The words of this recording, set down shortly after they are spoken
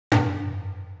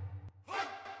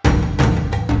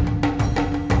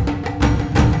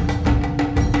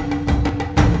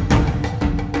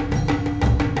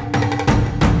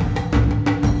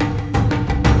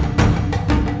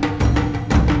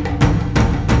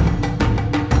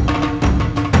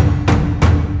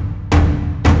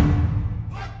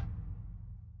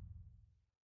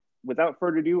without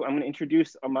further ado, I'm going to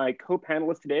introduce my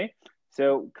co-panelists today.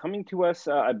 So coming to us,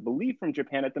 I believe from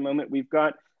Japan at the moment, we've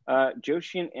got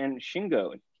Joshin and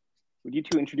Shingo. Would you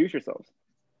two introduce yourselves?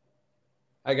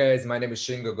 Hi guys, my name is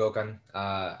Shingo Gokan.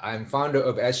 I'm founder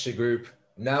of SG Group.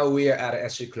 Now we are at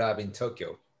SG Club in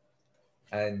Tokyo.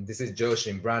 And this is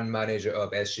Joshin, brand manager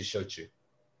of SG Shochu.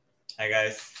 Hi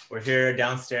guys, we're here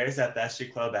downstairs at the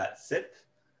SG Club at SIP.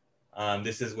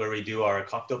 This is where we do our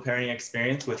cocktail pairing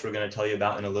experience, which we're going to tell you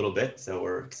about in a little bit. So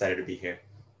we're excited to be here.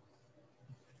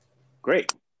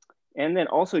 Great. And then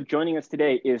also joining us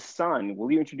today is Saan.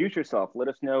 Will you introduce yourself? Let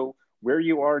us know where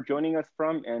you are joining us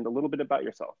from and a little bit about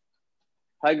yourself.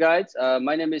 Hi guys,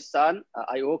 my name is Saan.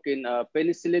 I work in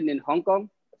Penicillin in Hong Kong.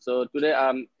 So today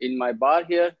I'm in my bar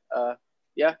here.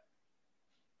 Yeah,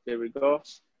 there we go.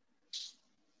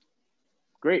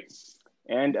 Great.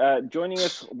 And joining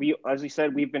us, as we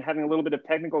said, we've been having a little bit of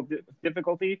technical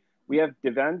difficulty. We have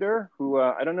Devender, who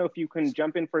I don't know if you can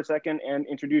jump in for a second and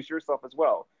introduce yourself as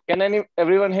well. Can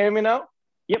everyone hear me now?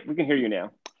 Yep, we can hear you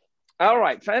now. All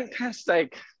right,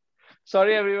 fantastic.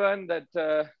 Sorry, everyone, that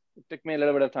it took me a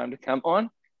little bit of time to come on.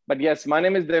 But yes, my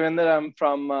name is Devender. I'm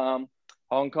from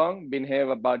Hong Kong. Been here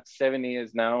about 7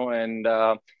 years now, and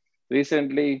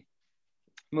recently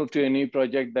moved to a new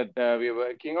project that we're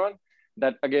working on.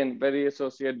 That again, very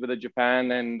associated with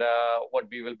Japan and what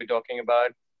we will be talking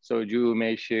about: soju,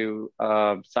 meishu,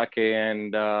 sake,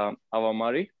 and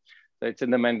awamari. So it's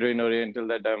in the Mandarin Oriental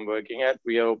that I'm working at.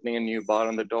 We are opening a new bar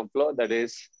on the top floor that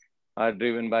is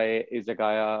driven by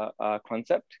izakaya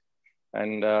concept.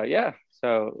 And yeah,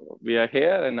 so we are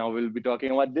here and now we'll be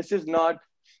talking about, this is not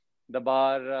the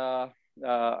bar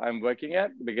I'm working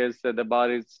at, because the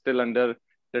bar is still under a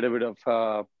little bit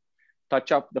of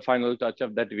touch-up, the final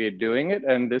touch-up that we are doing it.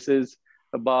 And this is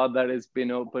a bar that has been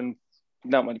open,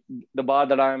 no, the bar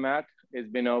that I'm at has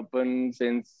been open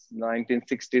since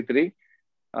 1963,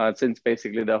 since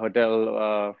basically the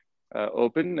hotel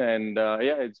opened. And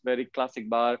yeah, it's very classic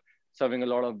bar, serving a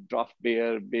lot of draft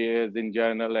beers in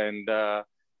general, and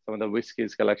some of the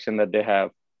whiskeys collection that they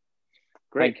have.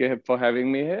 Great. Thank you for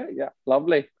having me here. Yeah,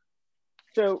 lovely.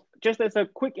 So just as a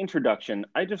quick introduction,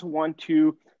 I just want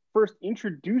to first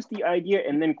introduce the idea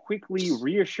and then quickly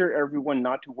reassure everyone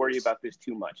not to worry about this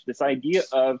too much. This idea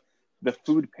of the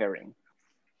food pairing.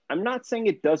 I'm not saying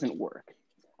it doesn't work.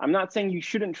 I'm not saying you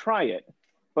shouldn't try it,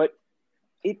 but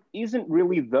it isn't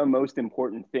really the most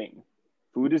important thing.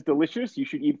 Food is delicious, you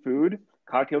should eat food.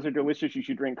 Cocktails are delicious, you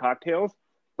should drink cocktails.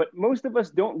 But most of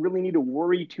us don't really need to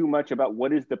worry too much about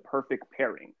what is the perfect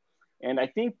pairing. And I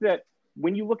think that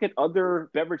when you look at other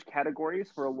beverage categories,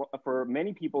 for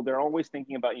many people, they're always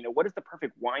thinking about, what is the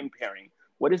perfect wine pairing?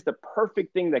 What is the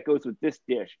perfect thing that goes with this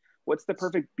dish? What's the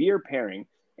perfect beer pairing?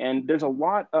 And there's a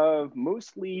lot of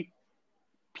mostly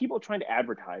people trying to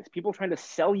advertise, people trying to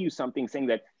sell you something, saying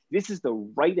that this is the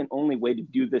right and only way to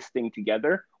do this thing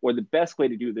together, or the best way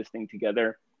to do this thing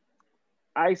together.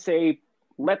 I say,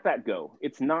 let that go.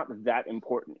 It's not that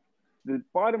important. The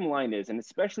bottom line is, and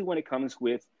especially when it comes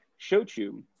with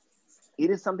shochu, it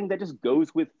is something that just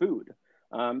goes with food.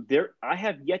 I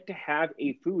have yet to have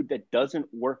a food that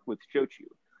doesn't work with shochu.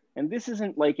 And this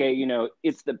isn't like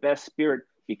it's the best spirit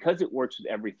because it works with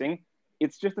everything.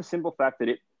 It's just a simple fact that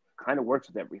it kind of works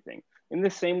with everything. In the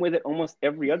same way that almost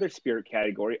every other spirit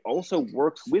category also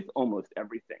works with almost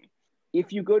everything.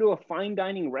 If you go to a fine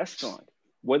dining restaurant,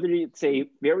 whether it's a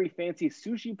very fancy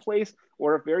sushi place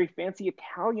or a very fancy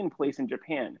Italian place in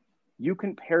Japan, you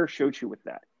can pair shochu with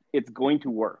that. It's going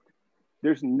to work.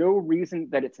 There's no reason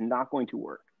that it's not going to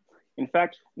work. In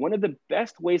fact, one of the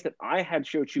best ways that I had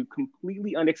shochu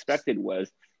completely unexpected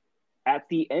was at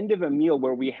the end of a meal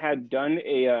where we had done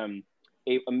a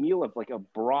meal of like a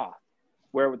broth,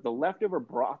 where with the leftover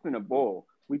broth in a bowl,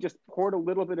 we just poured a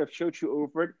little bit of shochu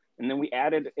over it, and then we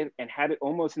added it and had it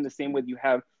almost in the same way you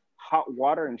have hot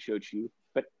water and shochu,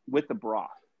 but with the broth.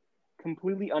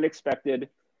 Completely unexpected,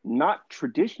 not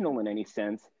traditional in any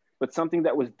sense, but something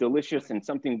that was delicious and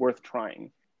something worth trying.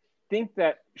 Think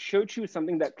that shochu is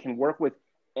something that can work with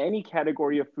any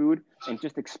category of food, and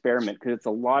just experiment, because it's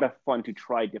a lot of fun to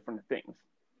try different things.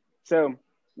 So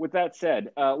with that said,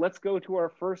 let's go to our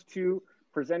first two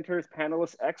presenters,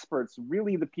 panelists, experts,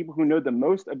 really the people who know the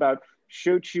most about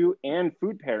shochu and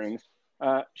food pairings.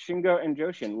 Shingo and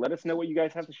Joshin, let us know what you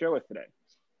guys have to show us today.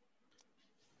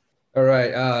 All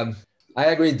right. I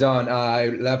agree, Don. I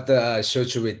love the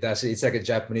shochu with that. It's like a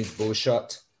Japanese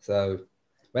bullshot. So,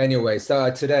 but anyway, so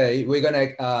today we're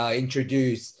gonna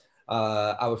introduce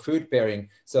our food pairing.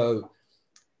 So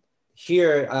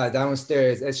here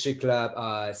downstairs, SG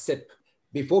Club SIP.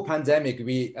 Before pandemic,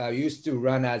 we used to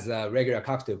run as a regular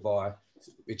cocktail bar,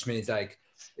 which means like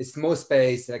it's small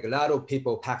space, like a lot of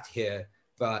people packed here.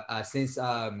 But since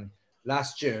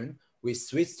last June, we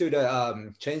switched to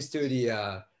the changed to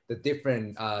the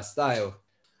different style.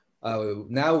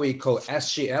 Now we call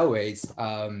SG Airways.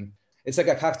 It's like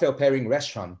a cocktail pairing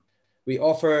restaurant. We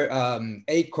offer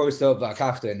 8 courses of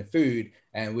cocktail and food,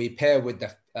 and we pair with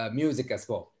the music as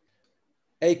well.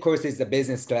 8 courses the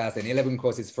business class, and 11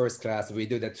 courses first class. We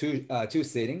do the two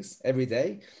sittings every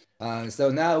day.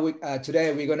 So now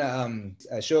today we're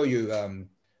gonna show you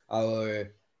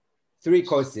our 3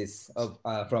 courses of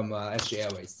from SG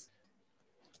Airways.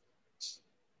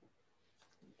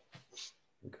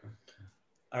 Okay.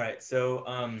 All right, so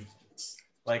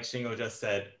like Shingo just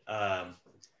said,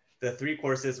 the 3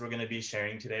 courses we're going to be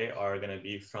sharing today are going to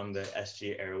be from the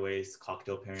SG Airways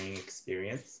cocktail pairing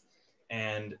experience.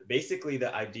 And basically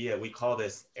the idea, we call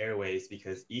this Airways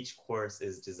because each course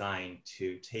is designed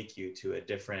to take you to a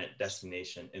different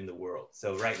destination in the world.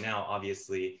 So right now,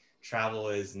 obviously, travel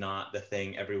is not the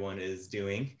thing everyone is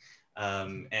doing.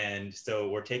 And so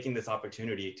we're taking this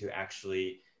opportunity to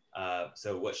actually,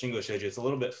 so what Shingo showed you, it's a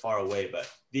little bit far away, but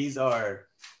this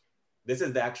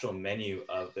is the actual menu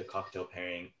of the cocktail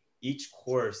pairing. Each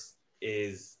course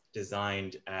is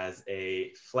designed as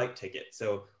a flight ticket.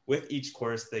 So with each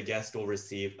course, the guest will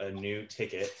receive a new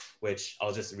ticket, which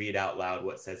I'll just read out loud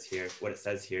what it says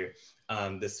here.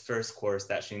 This first course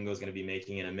that Shingo is going to be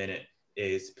making in a minute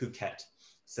is Phuket.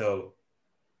 So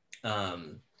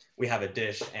we have a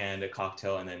dish and a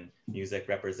cocktail and then music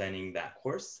representing that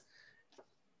course.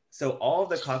 So all of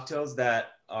the cocktails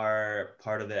that are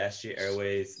part of the SG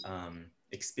Airways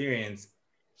experience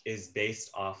is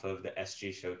based off of the SG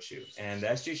Shochu. And the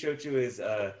SG Shochu is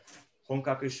a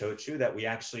honkaku shochu that we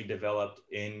actually developed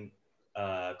in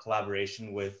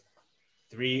collaboration with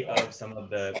 3 of some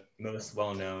of the most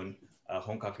well-known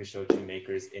honkaku shochu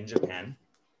makers in Japan.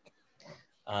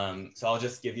 So I'll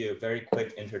just give you a very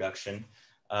quick introduction.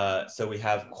 So we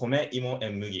have kome, imo,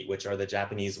 and mugi, which are the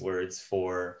Japanese words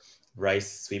for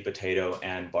rice, sweet potato,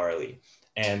 and barley.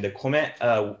 And the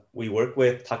kome, we work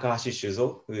with Takahashi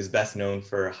Shuzo, who is best known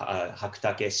for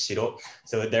Hakutake Shiro.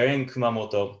 So they're in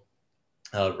Kumamoto,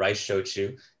 rice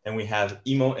shochu. And we have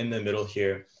imo in the middle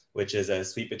here, which is a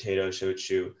sweet potato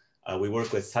shochu. We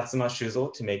work with Satsuma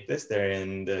Shuzo to make this. They're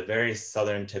in the very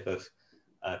southern tip of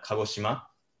Kagoshima.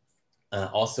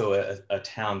 Also a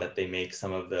town that they make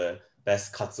some of the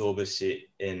best katsuobushi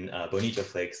in bonito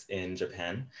flakes in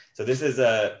Japan. So this is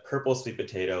a purple sweet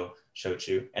potato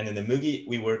shochu. And then the mugi,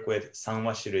 we work with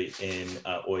Sanwa Shirui in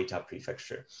Oita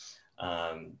Prefecture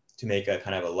to make a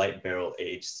kind of a light barrel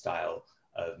aged style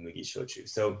of mugi shochu.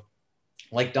 So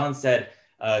like Don said,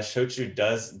 shochu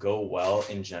does go well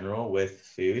in general with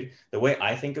food. The way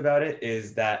I think about it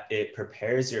is that it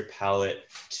prepares your palate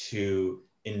to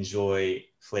enjoy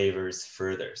flavors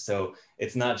further. So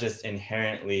it's not just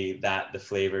inherently that the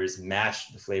flavors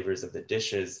match the flavors of the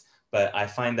dishes, but I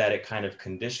find that it kind of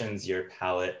conditions your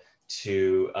palate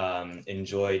to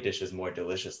enjoy dishes more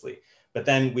deliciously. But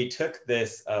then we took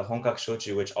this honkaku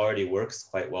shochu, which already works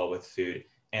quite well with food,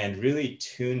 and really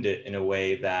tuned it in a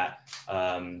way that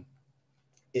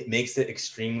it makes it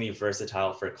extremely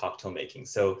versatile for cocktail making.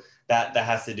 So that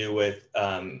has to do with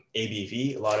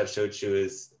ABV. A lot of shochu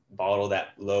is bottled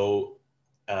at low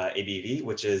ABV,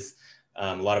 which is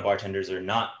a lot of bartenders are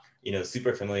not,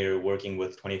 super familiar working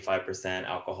with 25%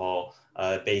 alcohol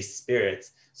based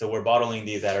spirits. So we're bottling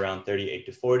these at around 38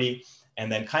 to 40,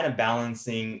 and then kind of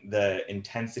balancing the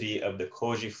intensity of the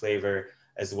koji flavor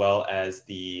as well as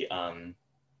the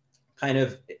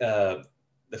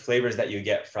the flavors that you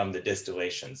get from the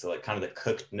distillation. So like kind of the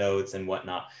cooked notes and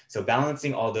whatnot. So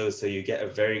balancing all those so you get a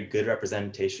very good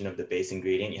representation of the base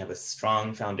ingredient. You have a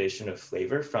strong foundation of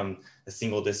flavor from a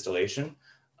single distillation,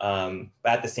 but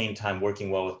at the same time working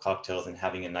well with cocktails and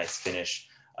having a nice finish,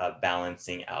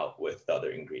 balancing out with the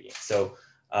other ingredients. So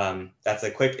that's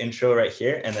a quick intro right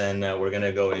here. And then we're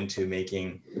gonna go into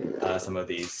making some of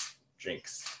these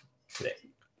drinks today.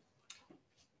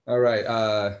 All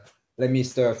right. Let me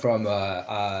start from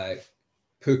Phuket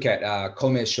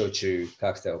Kome Shochu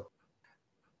cocktail.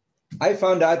 I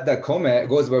found that the Kome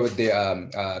goes well with the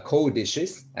cold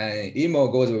dishes, and Imo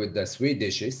goes well with the sweet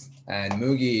dishes, and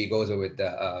Mugi goes well with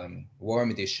the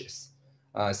warm dishes.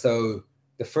 So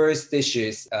the first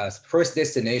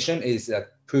destination is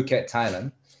Phuket,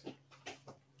 Thailand.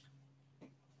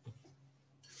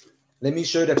 Let me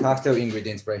show the cocktail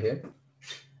ingredients right here.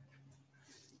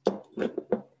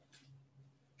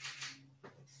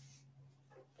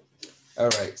 All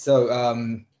right, so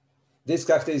this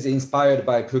cocktail is inspired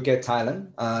by Phuket,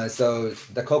 Thailand. So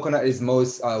the coconut is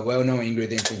most well-known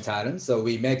ingredient in Thailand. So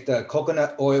we make the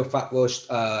coconut oil fat washed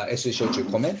SG Shochu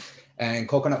Kome, and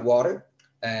coconut water,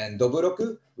 and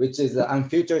doburoku, which is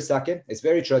unfiltered sake. It's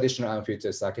very traditional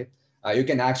unfiltered sake. You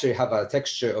can actually have a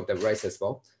texture of the rice as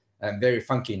well, and very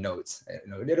funky notes,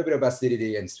 a little bit of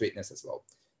acidity and sweetness as well.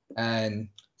 And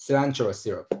cilantro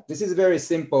syrup. This is very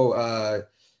simple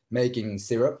making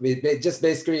syrup. We just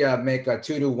basically make a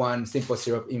 2-to-1 simple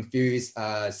syrup, infuse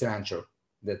cilantro.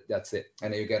 That's it.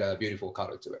 And you get a beautiful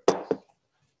color to it.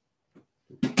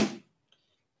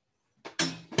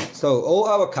 So all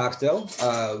our cocktail,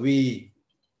 we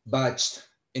batched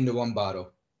into one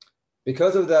bottle.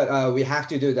 Because of that, we have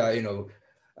to do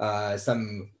the,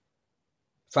 some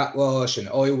fat wash and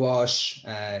oil wash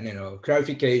and,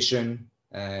 clarification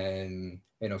and,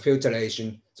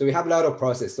 filtration. So we have a lot of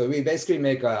process. So we basically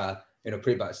make a,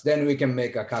 pre-batch. Then we can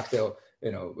make a cocktail,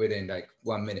 within like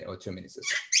 1 minute or 2 minutes or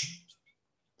so.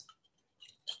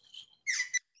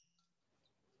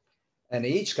 And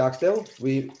each cocktail,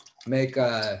 we make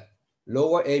a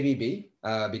lower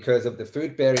ABV because of the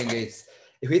food pairing.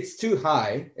 If it's too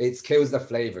high, it kills the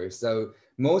flavor. So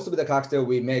most of the cocktail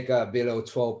we make below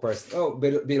 12%,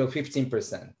 below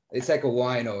 15%. It's like a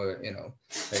wine or,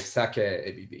 like sake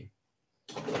ABV.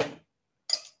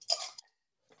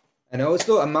 And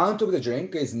also amount of the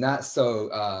drink is not so,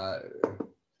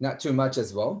 not too much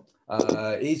as well.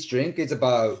 Each drink is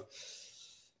about,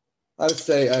 I would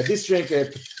say this drink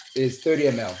is 30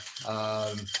 ml.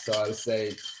 So I would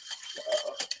say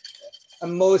at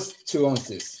most 2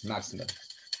 ounces maximum.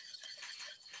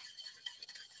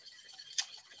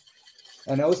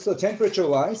 And also temperature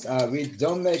wise, we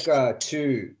don't make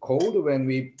too cold when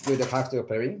we do the cocktail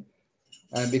pairing.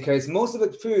 And because most of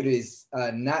the food is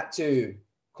not too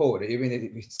cold, even if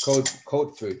it's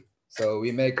cold food. So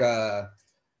we make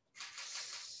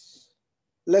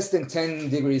less than 10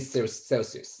 degrees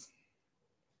Celsius.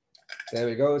 There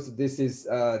we go. So this is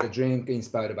the drink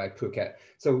inspired by Phuket.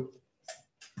 So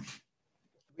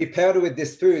we paired with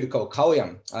this food called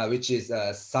kaoyam, which is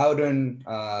a southern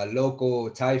local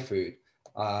Thai food.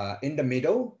 In the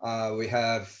middle, we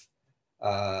have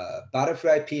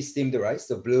butterfly pea steamed rice,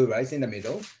 so blue rice in the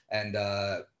middle, and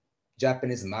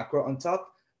Japanese mackerel on top,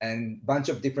 and a bunch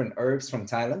of different herbs from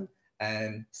Thailand.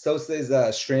 And sauce is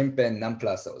shrimp and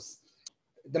nampla sauce.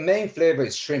 The main flavor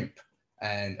is shrimp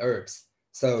and herbs.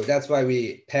 So that's why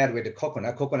we paired with the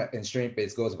coconut. Coconut and shrimp,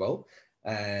 it goes well.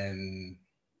 And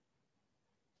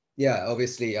yeah,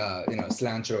 obviously,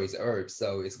 cilantro is herbs,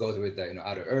 so it goes with the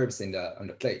other herbs on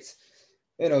the plates.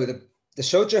 The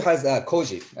shochu has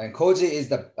koji, and koji is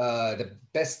the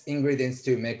best ingredients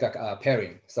to make a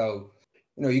pairing. So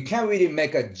you can't really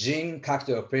make a gin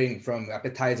cocktail pairing from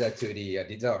appetizer to the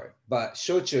dessert, but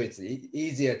shochu, it's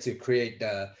easier to create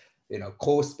the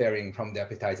course pairing from the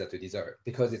appetizer to dessert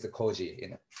because it's a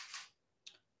koji.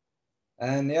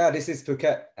 And yeah, this is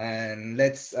Phuket, and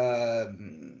let's go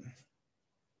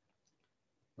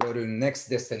to next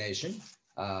destination,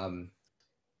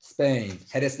 Spain,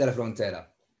 Jerez de la Frontera.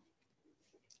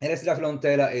 Jerez de la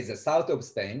Frontera is the south of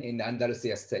Spain in the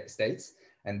Andalusia states,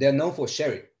 and they're known for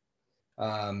sherry.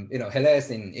 Jerez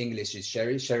in English is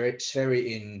sherry.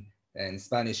 Sherry in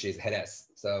Spanish is Jerez.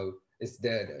 So it's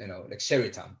the like sherry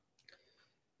town.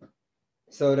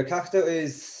 So the cocktail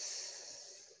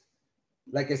is,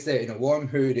 like I said, warm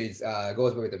food is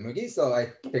goes with the mugi. So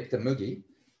I picked the mugi,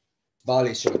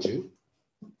 barley shochu,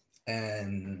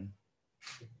 and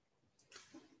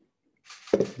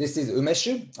this is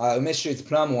umeshu. Umeshu is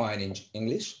plum wine in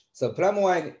English. So plum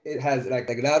wine, it has like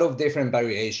a lot of different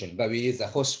variation, but we use a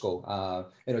hoshiko.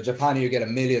 Japan, you get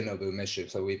 1 million of umeshu,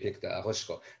 so we picked a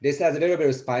hoshiko. This has a little bit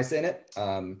of spice in it.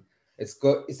 It's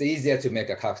good. It's easier to make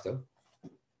a cocktail.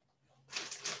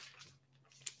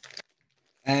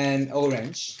 And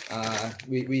orange,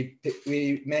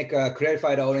 we make a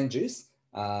clarified orange juice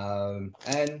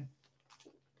and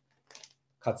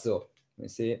katsuo. You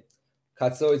see,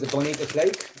 katsuo is a bonito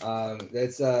flake.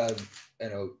 That's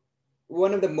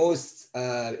one of the most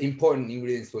important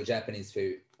ingredients for Japanese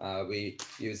food. We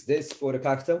use this for the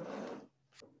cocktail.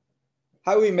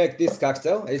 How we make this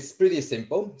cocktail? It's pretty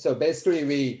simple. So basically,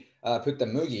 we put the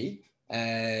mugi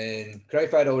and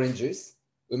clarified orange juice,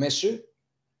 umeshu,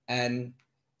 and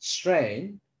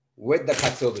strain with the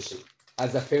katsuobushi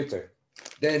as a filter.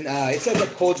 Then it's like a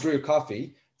cold brew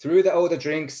coffee. Through all the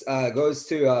drinks goes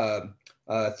to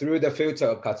through the filter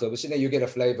of katsuobushi. Then you get a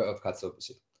flavor of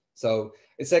katsuobushi. So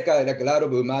it's like a lot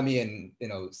of umami and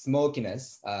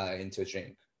smokiness into a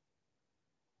drink.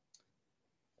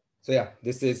 So yeah,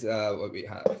 this is what we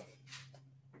have.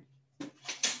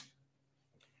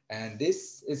 And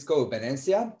this is called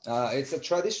Venecia. It's a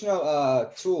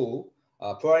traditional tool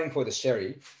pouring for the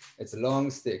sherry. It's a long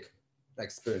stick,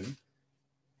 like spoon.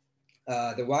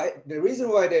 the reason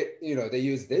why they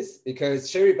use this, because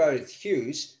sherry bar is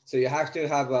huge, so you have to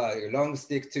have a long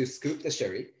stick to scoop the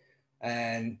sherry,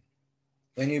 and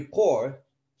when you pour,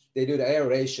 they do the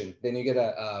aeration. Then you get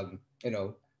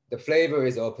the flavor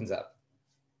opens up.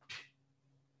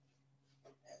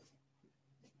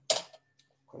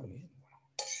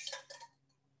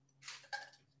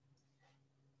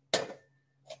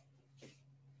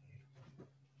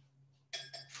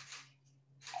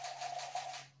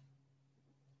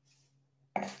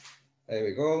 There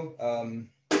we go.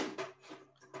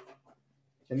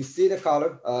 Can you see the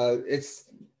color? It's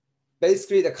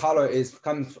basically the color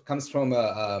comes from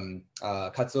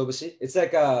katsuobushi. It's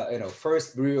like a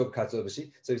first brew of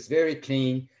katsuobushi, so it's very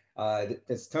clean.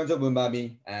 There's tons of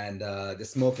umami and the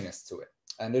smokiness to it,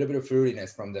 and a little bit of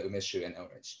fruitiness from the umeshu and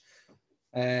orange.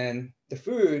 And the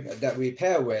food that we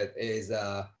pair with is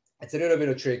it's a little bit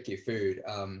of tricky food.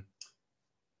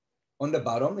 On the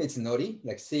bottom, it's nori,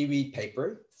 like seaweed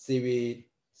paper, seaweed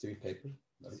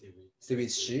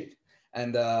sheet,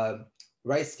 and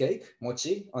rice cake,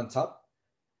 mochi on top.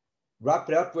 Wrap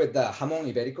it up with the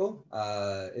jamon iberico.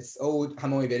 It's old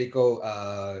jamon iberico,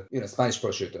 Spanish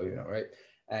prosciutto, right?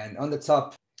 And on the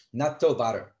top, natto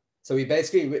butter. So we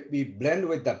basically, we blend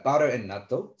with the butter and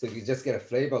natto, so you just get a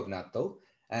flavor of natto,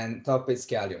 and top is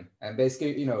scallion. And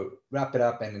basically, wrap it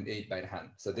up and eat by hand.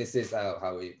 So this is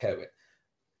how we pair it.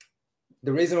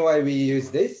 The reason why we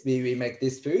use this, we make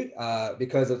this food,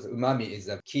 because of umami is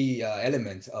a key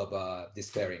element of this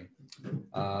pairing.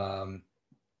 Natto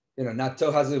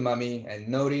has umami and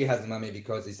nori has umami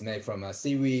because it's made from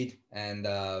seaweed, and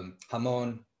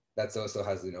hamon that also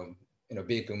has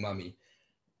big umami.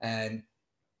 And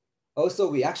also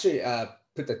we actually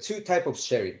put the two type of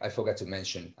sherry I forgot to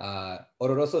mention,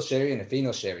 oloroso sherry and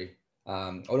fino sherry.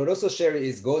 Oloroso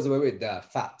sherry goes away with the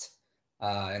fat,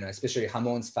 especially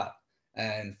hamon's fat.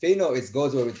 And fino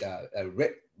goes over with the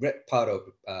red part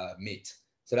of meat.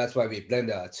 So that's why we blend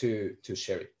the two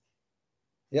sherry.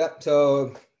 Yeah,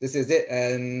 so this is it.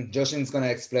 And Joshin's going to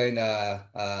explain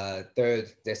the third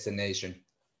destination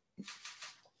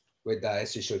with the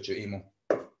SG Shochu Imo.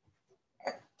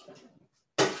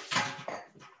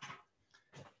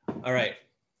 All right.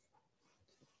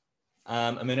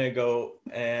 I'm going to go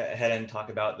ahead and talk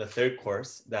about the third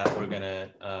course that we're going to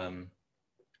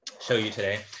show you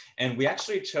today. And we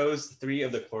actually chose 3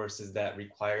 of the courses that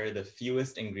require the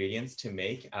fewest ingredients to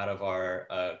make out of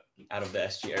the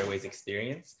SG Airways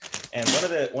experience. And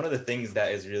one of the things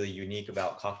that is really unique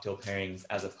about cocktail pairings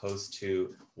as opposed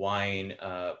to wine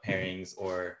pairings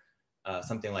or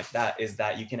something like that is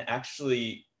that you can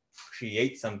actually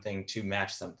create something to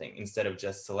match something instead of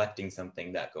just selecting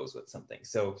something that goes with something.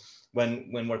 So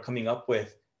when we're coming up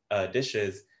with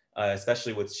dishes,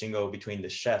 especially with Shingo between the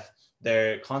chef,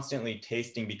 they're constantly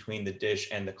tasting between the dish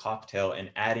and the cocktail and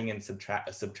adding and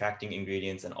subtracting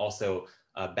ingredients and also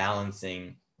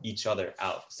balancing each other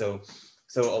out. So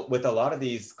with a lot of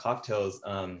these cocktails,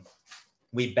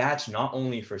 we batch not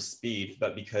only for speed,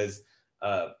 but because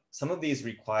some of these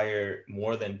require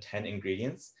more than 10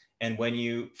 ingredients. And when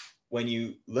you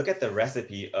look at the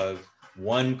recipe of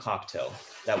one cocktail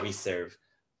that we serve,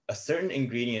 a certain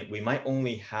ingredient, we might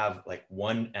only have like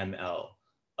 1 ml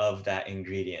of that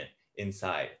ingredient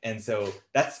inside. And so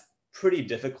that's pretty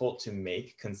difficult to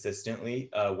make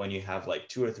consistently when you have like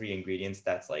 2 or 3 ingredients.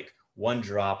 That's like 1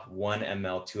 drop, 1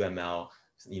 ml, 2 ml,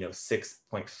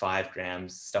 6.5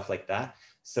 grams, stuff like that.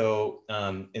 So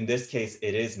in this case,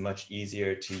 it is much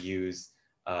easier to use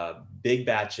big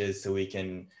batches so we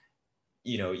can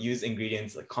use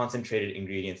ingredients like concentrated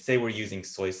ingredients. Say we're using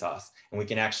soy sauce and we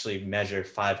can actually measure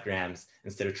 5 grams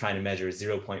instead of trying to measure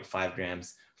 0.5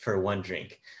 grams for 1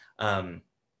 drink.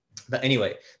 But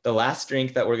anyway, the last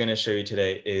drink that we're going to show you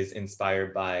today is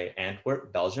inspired by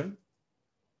Antwerp, Belgium.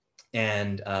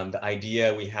 And the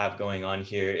idea we have going on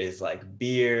here is like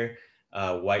beer,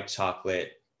 white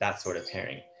chocolate, that sort of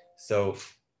pairing. So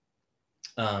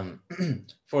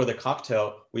for the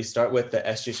cocktail, we start with the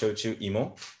SG Shochu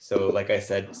Imo. So like I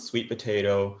said, sweet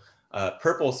potato,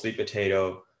 purple sweet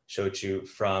potato shochu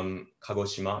from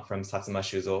Kagoshima, from Satsuma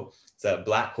Shuzo. It's a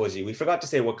black koji. We forgot to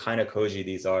say what kind of koji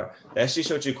these are. The SG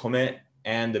Shochu Kome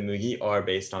and the Mugi are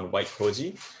based on white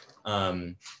koji.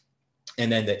 And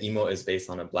then the Imo is based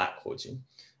on a black koji.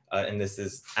 And this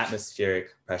is atmospheric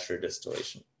pressure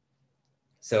distillation.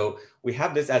 So we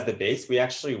have this as the base. We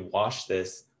actually wash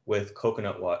this with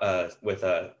coconut water, with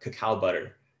cacao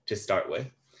butter to start with.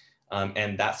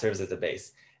 And that serves as the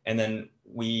base. And then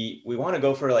we want to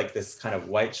go for like this kind of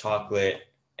white chocolate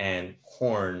and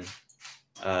corn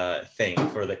thing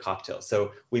for the cocktail.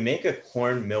 So we make a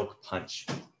corn milk punch.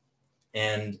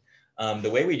 And The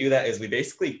way we do that is we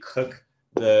basically cook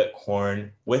the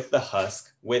corn with the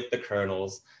husk, with the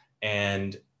kernels,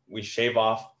 and we shave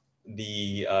off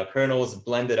the kernels,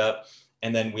 blend it up,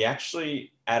 and then we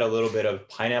actually add a little bit of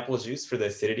pineapple juice for the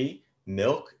acidity,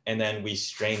 milk, and then we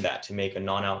strain that to make a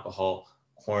non-alcohol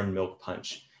corn milk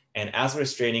punch. And as we're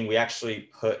straining, we actually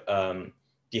put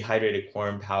dehydrated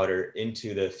corn powder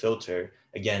into the filter,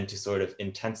 again, to sort of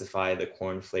intensify the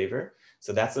corn flavor.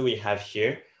 So that's what we have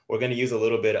here. We're going to use a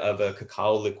little bit of a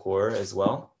cacao liqueur as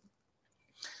well.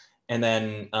 And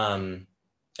then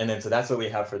so that's what we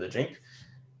have for the drink.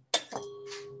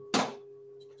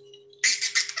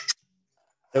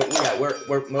 So yeah,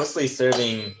 we're mostly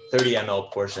serving 30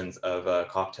 ml portions of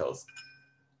cocktails,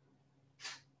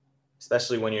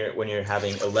 especially when you're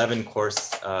having 11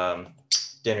 course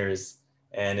dinners,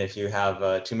 and if you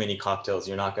have too many cocktails,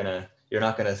 you're not gonna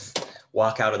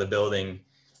walk out of the building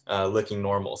looking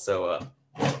normal. So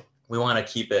we want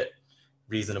to keep it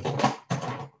reasonable.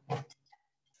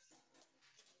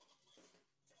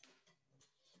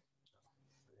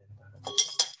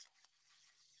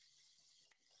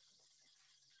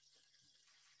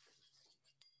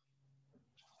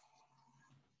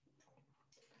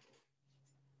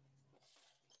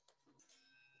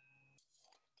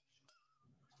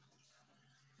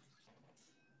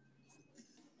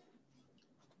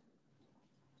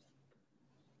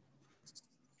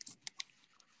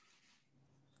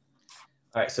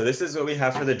 All right, so this is what we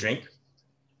have for the drink.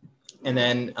 And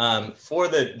then for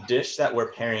the dish that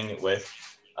we're pairing it with,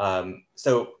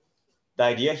 so the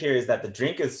idea here is that the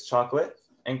drink is chocolate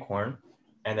and corn,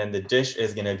 and then the dish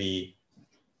is gonna be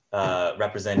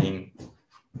representing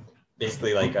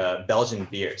basically like a Belgian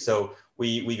beer. So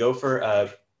we go for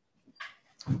a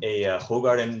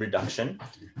Hoegaarden reduction,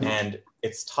 and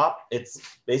it's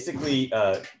basically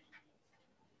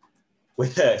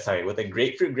with a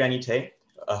grapefruit granité,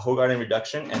 a Hoegaarden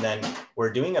reduction, and then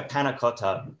we're doing a panna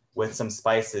cotta with some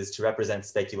spices to represent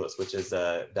speculoos, which is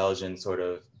a Belgian sort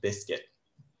of biscuit.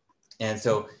 And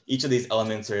so each of these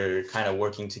elements are kind of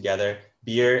working together.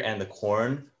 Beer and the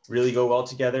corn really go well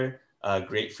together.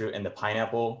 Grapefruit and the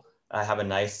pineapple have a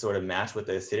nice sort of match with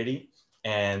the acidity.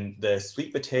 And the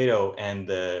sweet potato and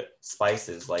the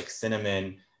spices like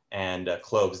cinnamon and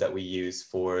cloves that we use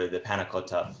for the panna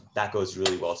cotta, that goes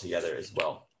really well together as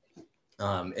well.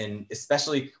 And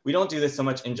especially, we don't do this so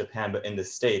much in Japan, but in the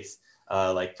States,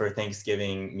 like for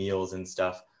Thanksgiving meals and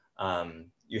stuff,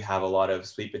 you have a lot of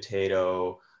sweet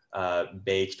potato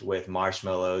baked with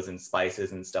marshmallows and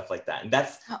spices and stuff like that. And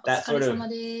that's that sort of...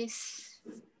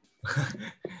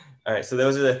 All right, so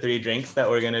those are the 3 drinks that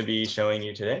we're gonna be showing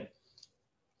you today.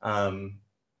 Don,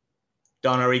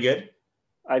 are we good?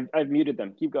 I've muted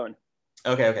them, keep going.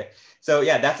 Okay. So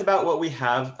yeah, that's about what we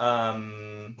have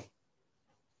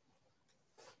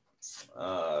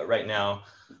right now.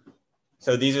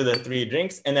 So these are the 3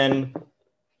 drinks. And then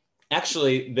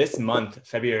actually this month,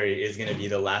 February, is gonna be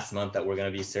the last month that we're gonna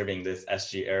be serving this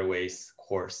SG Airways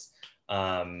course.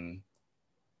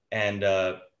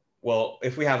 Well,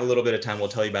 if we have a little bit of time, we'll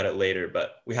tell you about it later,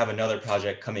 but we have another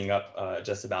project coming up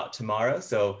just about tomorrow.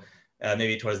 So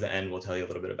maybe towards the end, we'll tell you a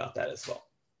little bit about that as well.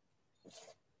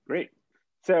 Great.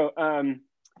 So,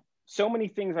 so many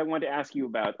things I want to ask you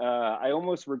about. I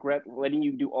almost regret letting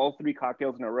you do all 3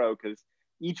 cocktails in a row because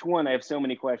each one I have so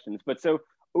many questions. But so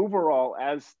overall,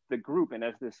 as the group and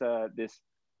as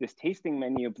this tasting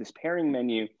menu, this pairing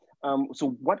menu,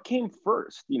 so what came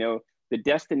first? You know, the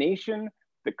destination,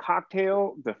 the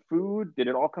cocktail, the food, did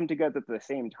it all come together at the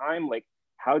same time? Like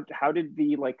how did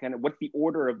the what's the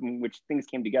order of in which things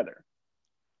came together?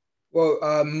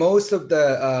 Well, most of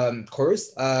the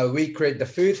course, we create the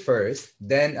food first,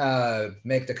 then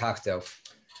make the cocktail.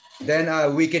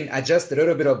 Then we can adjust a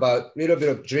little bit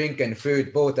of drink and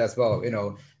food both as well, you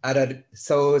know, add a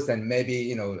sauce and maybe,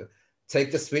 you know,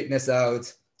 take the sweetness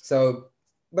out. So,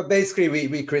 but basically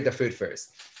we create the food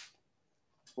first.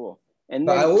 Cool. And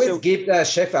then, I always give the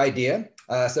chef idea.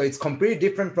 So it's completely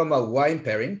different from a wine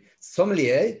pairing.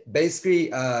 Sommelier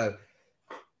basically,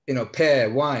 you know, pair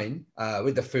wine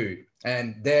with the food,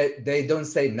 and they don't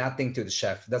say nothing to the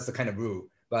chef. That's the kind of rule.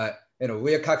 But you know,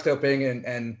 we're cocktail pairing,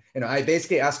 and you know, I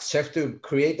basically ask chef to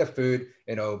create the food,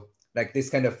 you know, like this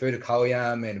kind of food,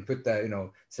 kaoyam, and put the, you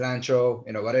know, cilantro,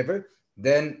 you know, whatever.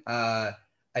 Then I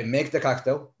make the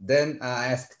cocktail. Then I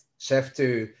ask chef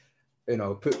to, you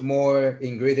know, put more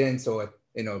ingredients or,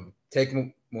 you know, take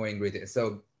more ingredients.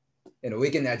 So, you know, we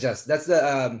can adjust. That's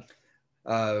the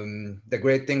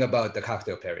great thing about the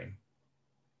cocktail pairing.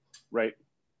 Right.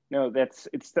 No, it's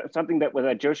something that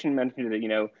Joshin mentioned, that, you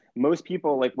know, most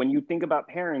people, like when you think about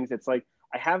pairings, it's like,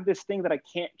 I have this thing that I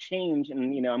can't change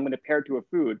and, you know, I'm going to pair it to a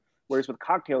food. Whereas with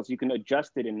cocktails, you can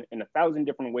adjust it in 1,000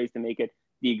 different ways to make it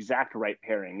the exact right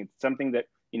pairing. It's something that,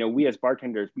 you know, we as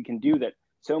bartenders, we can do that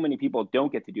so many people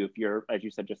don't get to do if you're, as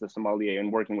you said, just a sommelier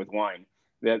and working with wine.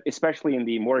 That especially in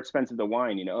the more expensive the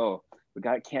wine, you know, oh, the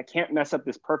guy can't mess up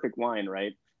this perfect wine,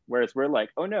 right? Whereas we're like,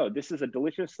 oh no, this is a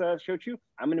delicious shochu.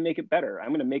 I'm going to make it better. I'm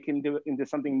going to make it into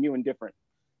something new and different.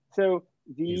 So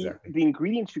the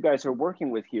ingredients you guys are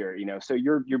working with here, you know, so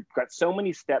you've got so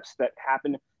many steps that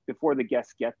happen before the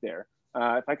guests get there.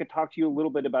 If I could talk to you a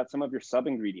little bit about some of your sub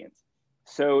ingredients.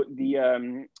 So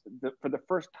for the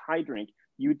first Thai drink,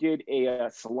 you did a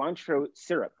cilantro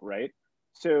syrup, right?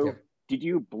 So yep. Did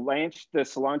you blanch the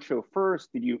cilantro first?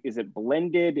 Is it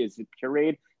blended? Is it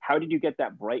pureed? How did you get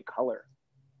that bright color?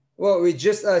 Well, we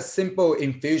just a simple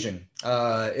infusion.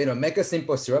 You know, make a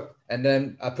simple syrup, and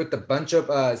then I put a bunch of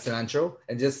cilantro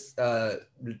and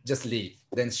just leave,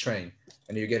 then strain,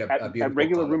 and you get a beautiful at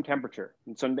regular color. Room temperature.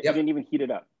 And so Yep. You didn't even heat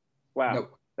it up. Wow,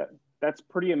 nope. That's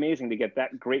pretty amazing to get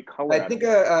that great color. I think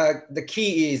the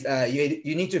key is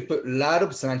you need to put a lot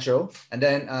of cilantro, and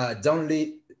then don't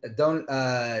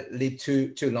leave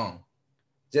too long.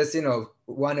 Just, you know,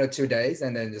 1 or 2 days,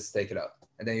 and then just take it out,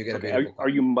 and then you get a beautiful color. Are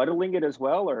you muddling it as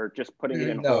well, or just putting it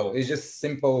in whole? No, it's just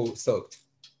simple soaked.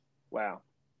 Wow,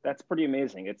 that's pretty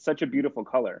amazing. It's such a beautiful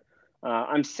color.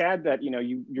 I'm sad that, you know,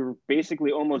 you're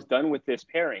basically almost done with this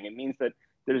pairing. It means that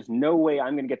there's no way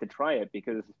I'm going to get to try it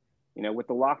because, you know, with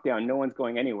the lockdown, no one's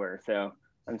going anywhere. So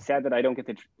I'm sad that I don't get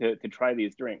to try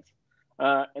these drinks.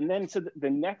 And then, so the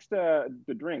next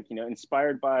the drink, you know,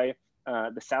 inspired by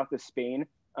the south of Spain.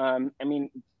 I mean,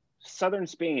 southern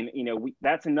Spain, you know,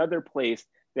 that's another place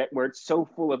where it's so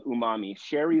full of umami.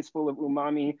 Sherry is full of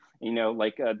umami. You know,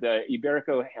 like the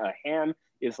Iberico ham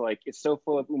is like, it's so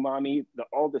full of umami.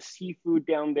 All the seafood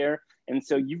down there, and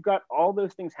so you've got all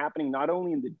those things happening not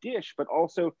only in the dish but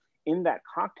also in that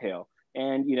cocktail.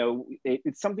 And, you know,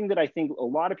 it's something that I think a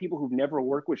lot of people who've never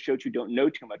worked with shochu don't know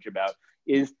too much about,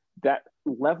 is that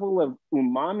level of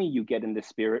umami you get in the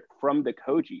spirit from the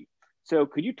koji. So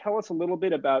could you tell us a little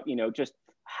bit about, you know, just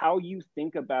how you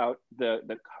think about the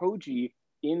koji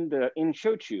in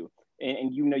shochu?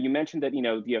 And you know, you mentioned that, you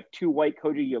know, you have 2 white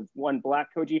koji, you have 1 black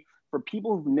koji. For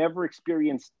people who've never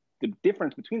experienced the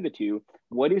difference between the two,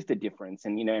 what is the difference?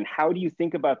 And, you know, and how do you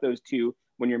think about those two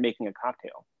when you're making a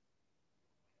cocktail?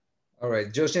 All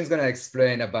right, Joshin's gonna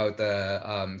explain about the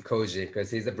koji because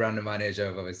he's the brand manager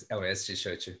of our SG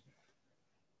Shochu.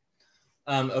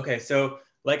 Okay, so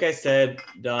like I said,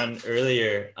 Don,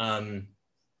 earlier,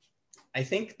 I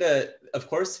think that, of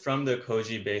course, from the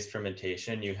koji-based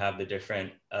fermentation, you have the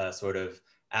different sort of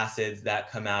acids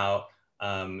that come out.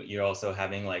 You're also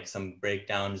having like some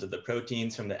breakdowns of the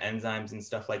proteins from the enzymes and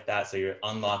stuff like that. So you're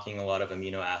unlocking a lot of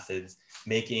amino acids,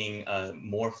 making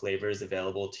more flavors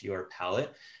available to your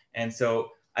palate. And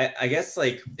so I guess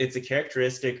like it's a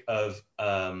characteristic of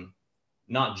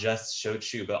not just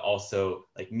shochu, but also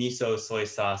like miso, soy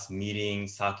sauce, meating,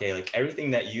 sake, like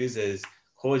everything that uses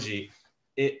koji.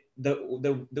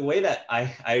 The way that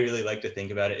I really like to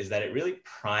think about it is that it really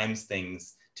primes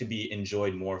things to be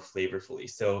enjoyed more flavorfully.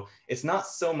 So it's not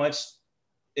so much,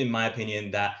 in my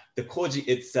opinion, that the koji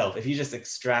itself, if you just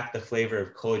extract the flavor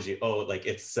of koji, oh, like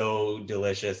it's so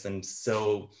delicious and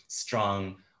so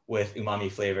strong with umami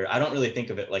flavor. I don't really think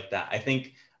of it like that. I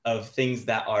think of things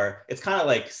that are, it's kind of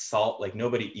like salt, like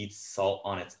nobody eats salt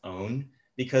on its own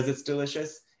because it's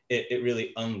delicious. It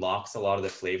really unlocks a lot of the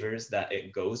flavors that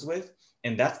it goes with.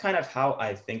 And that's kind of how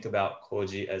I think about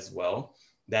koji as well,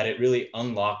 that it really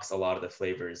unlocks a lot of the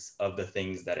flavors of the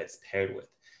things that it's paired with.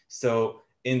 So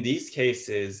in these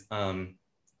cases,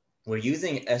 we're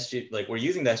using the SG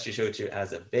Shochu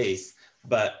as a base,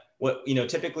 but what, you know,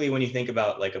 typically when you think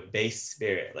about like a base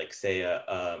spirit, like say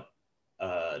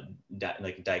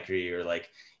like daiquiri or like,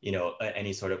 you know,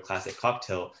 any sort of classic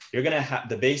cocktail, you're gonna have,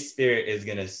 the base spirit is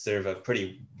gonna serve a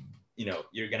pretty, you know,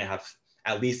 you're gonna have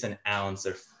at least an ounce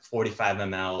or 45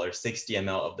 ml or 60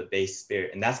 ml of the base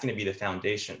spirit, and that's gonna be the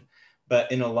foundation.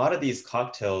 But in a lot of these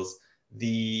cocktails,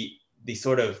 the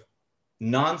sort of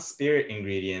non-spirit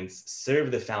ingredients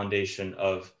serve the foundation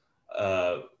of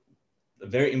a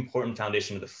very important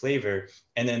foundation of the flavor.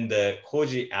 And then the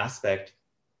koji aspect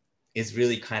is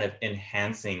really kind of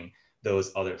enhancing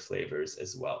those other flavors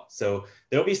as well. So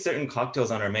there'll be certain cocktails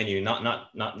on our menu,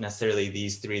 not necessarily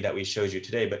these 3 that we showed you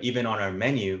today, but even on our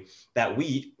menu that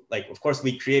we, like, of course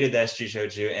we created the SG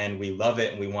Shochu and we love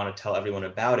it and we want to tell everyone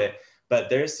about it, but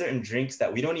there's certain drinks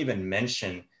that we don't even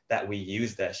mention that we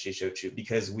use the SG Shochu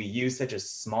because we use such a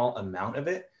small amount of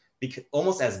it, because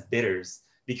almost as bitters,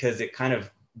 because it kind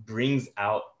of brings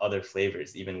out other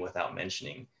flavors even without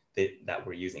mentioning that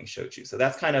we're using shochu. So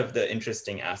that's kind of the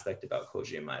interesting aspect about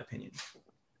koji, in my opinion.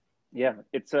 Yeah,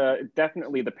 it's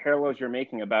definitely the parallels you're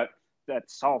making about that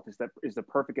salt is the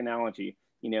perfect analogy.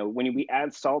 You know, when we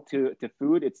add salt to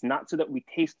food, it's not so that we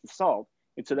taste the salt,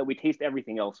 it's so that we taste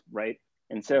everything else, right?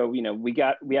 And so, you know, we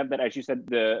have that, as you said,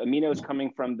 the aminos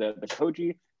coming from the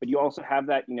koji, but you also have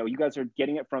that, you know, you guys are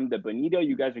getting it from the bonito,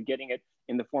 you guys are getting it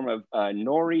in the form of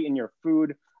nori in your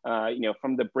food, you know,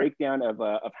 from the breakdown of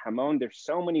hamon. There's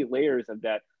so many layers of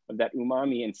that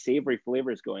umami and savory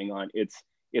flavors going on.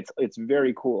 It's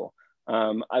very cool.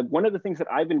 One of the things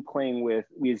that I've been playing with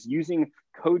is using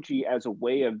koji as a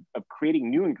way of creating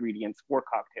new ingredients for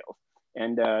cocktails.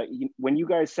 And when you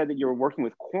guys said that you were working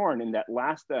with corn in that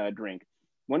last drink,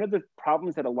 one of the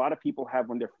problems that a lot of people have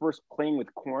when they're first playing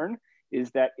with corn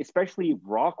is that, especially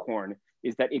raw corn,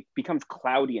 is that it becomes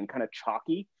cloudy and kind of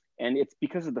chalky. And it's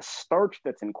because of the starch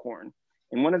that's in corn.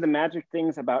 And one of the magic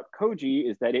things about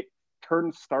koji is that it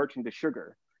turns starch into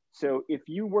sugar. So if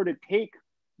you were to take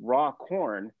raw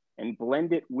corn and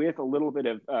blend it with a little bit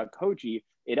of koji,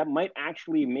 it might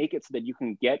actually make it so that you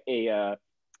can get a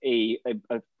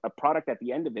product at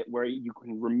the end of it where you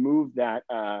can remove that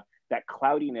that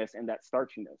cloudiness and that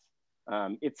starchiness.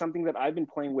 It's something that I've been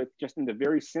playing with just in the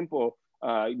very simple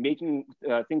making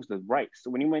things with rice. So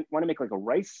when you want to make like a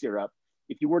rice syrup,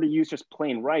 if you were to use just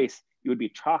plain rice, it would be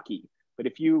chalky. But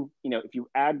if you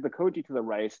add the koji to the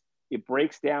rice, it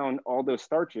breaks down all those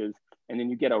starches, and then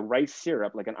you get a rice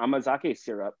syrup, like an amazake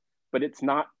syrup, but it's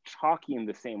not chalky in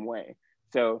the same way.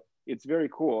 So it's very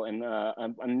cool. And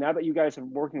now that you guys are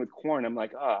working with corn, I'm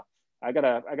like, I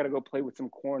gotta go play with some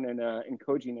corn and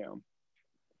koji now.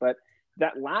 But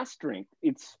that last drink,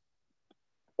 it's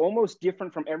almost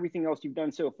different from everything else you've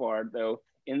done so far, though,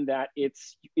 in that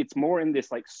it's more in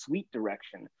this like sweet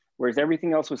direction, whereas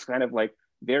everything else was kind of like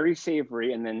very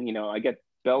savory. And then, you know, I get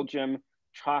Belgium,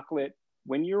 chocolate.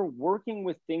 When you're working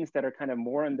with things that are kind of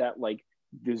more in that like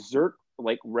dessert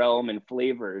like realm and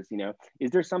flavors, you know, is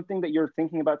there something that you're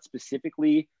thinking about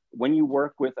specifically when you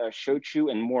work with a shochu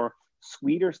and more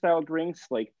sweeter style drinks?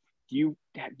 Like, do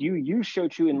you use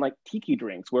shochu in like tiki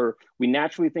drinks, where we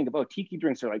naturally think of, oh, tiki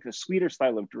drinks are like a sweeter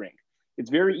style of drink? It's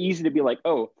very easy to be like,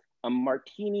 oh, a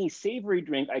martini savory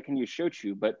drink, I can use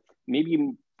shochu. But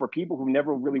maybe for people who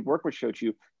never really work with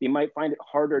shochu, they might find it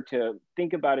harder to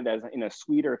think about it as in a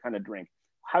sweeter kind of drink.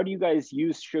 How do you guys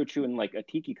use shochu in like a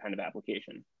tiki kind of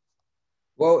application?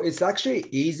 Well, it's actually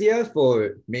easier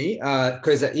for me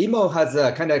because emo has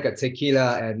a kind of like a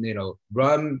tequila and, you know,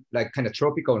 rum, like kind of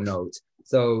tropical note.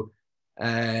 So,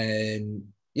 and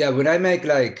yeah, when I make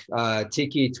like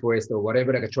tiki twist or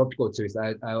whatever, like a tropical twist,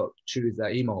 I'll choose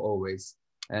emo always.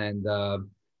 And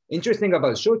interesting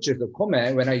about shochu, the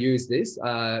kome, when I use this,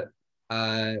 you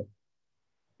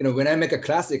know, when I make a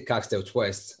classic cocktail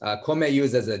twist, kome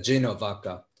used as a gin or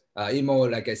vodka. Emo,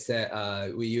 like I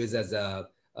said, we use as a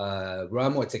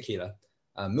rum or tequila.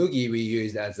 Mugi we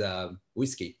use as a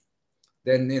whiskey.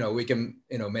 Then, you know, we can,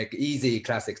 you know, make easy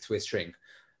classic twist drink.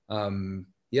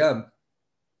 Yeah.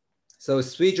 So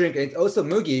sweet drink, and also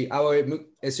mugi, our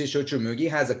SC Shochu mugi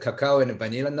has a cacao and a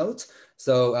vanilla note.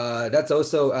 So that's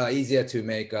also easier to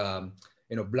make, you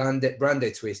know,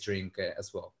 blended twist drink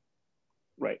as well.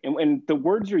 Right, and the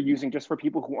words you're using, just for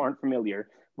people who aren't familiar,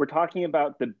 we're talking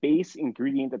about the base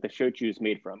ingredient that the shochu is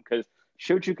made from, because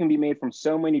shochu can be made from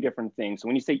so many different things. So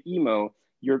when you say emo,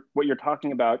 what you're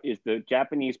talking about is the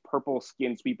Japanese purple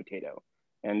skin sweet potato.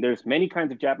 And there's many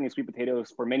kinds of Japanese sweet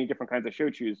potatoes for many different kinds of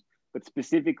shochus, but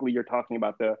specifically you're talking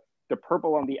about the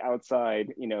purple on the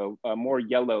outside, you know, more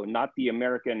yellow, not the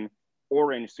American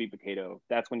orange sweet potato.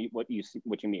 That's what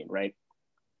you mean, right?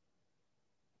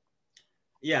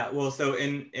 Yeah, well, so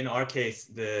in our case,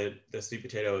 the sweet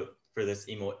potato for this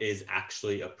emo is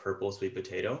actually a purple sweet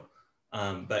potato.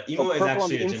 But emo is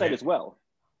actually on the inside as well.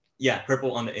 Yeah,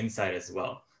 purple on the inside as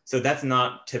well. So that's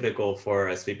not typical for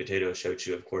a sweet potato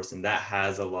shochu, of course, and that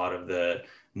has a lot of the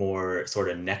more sort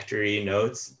of nectary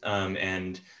notes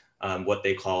and what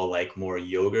they call like more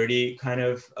yogurty kind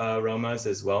of aromas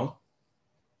as well.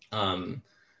 But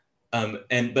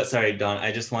sorry, Don,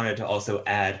 I just wanted to also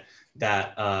add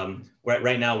that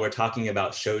right now we're talking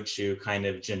about shochu kind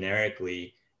of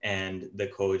generically and the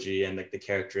koji and like the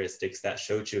characteristics that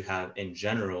shochu have in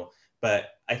general.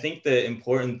 But I think the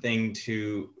important thing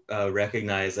to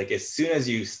recognize, like as soon as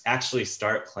you actually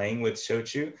start playing with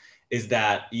shochu, is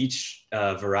that each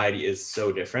variety is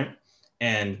so different.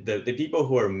 And the people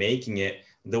who are making it,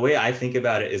 the way I think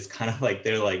about it is kind of like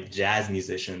they're like jazz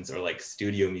musicians or like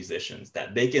studio musicians,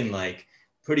 that they can like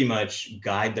pretty much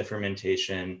guide the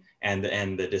fermentation and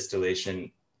the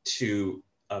distillation to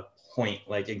a point,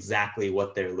 like exactly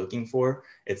what they're looking for.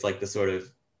 It's like the sort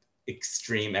of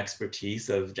extreme expertise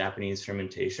of Japanese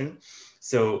fermentation.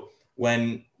 So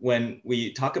when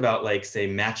we talk about, like, say,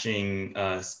 matching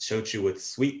shochu with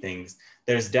sweet things,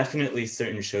 there's definitely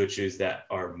certain shochus that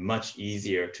are much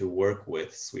easier to work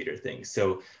with sweeter things.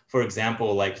 So for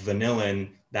example, like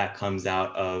vanillin that comes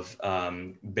out of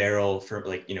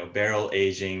barrel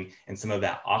aging and some of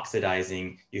that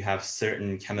oxidizing, you have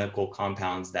certain chemical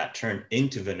compounds that turn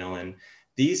into vanillin.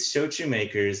 These shochu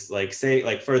makers, like, say,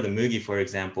 like for the mugi, for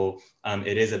example,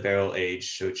 it is a barrel aged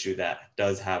shochu that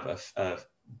does have a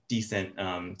decent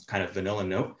kind of vanilla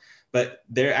note, but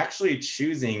they're actually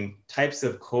choosing types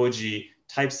of koji,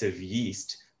 types of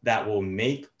yeast that will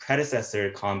make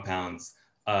predecessor compounds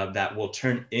that will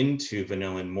turn into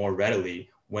vanillin more readily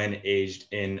when aged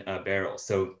in a barrel.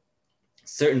 So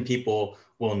certain people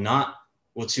will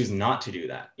choose not to do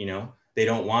that. You know, they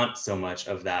don't want so much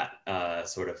of that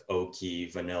sort of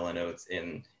oaky vanilla notes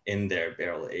in their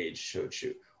barrel aged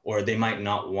shochu, or they might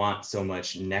not want so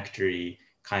much nectary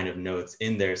kind of notes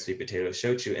in their sweet potato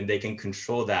shochu, and they can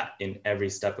control that in every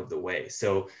step of the way.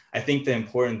 So I think the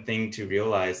important thing to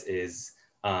realize is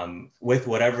with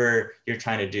whatever you're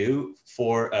trying to do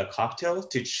for a cocktail,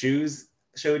 to choose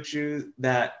shochu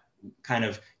that kind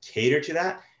of cater to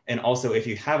that. And also, if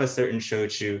you have a certain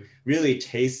shochu, really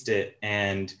taste it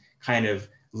and kind of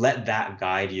let that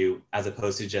guide you, as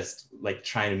opposed to just like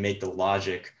trying to make the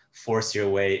logic force your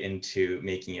way into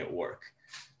making it work.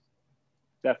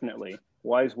 Definitely.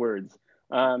 Wise words.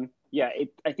 Yeah,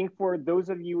 I think for those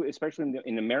of you, especially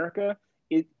in America,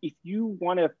 if you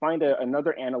want to find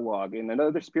another analog in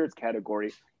another spirits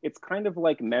category, it's kind of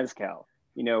like mezcal.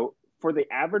 You know, for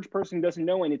the average person who doesn't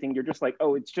know anything, you're just like,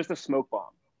 oh, it's just a smoke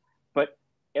bomb. But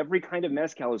every kind of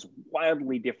mezcal is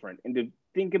wildly different. And to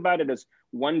think about it as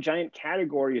one giant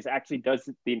category actually does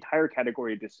the entire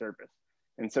category a disservice.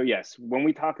 And so, yes, when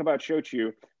we talk about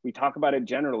shochu, we talk about it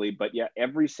generally, but yeah,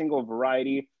 every single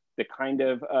variety, the kind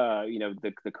of,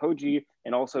 the koji,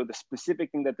 and also the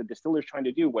specific thing that the distiller is trying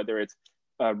to do, whether it's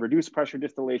reduced pressure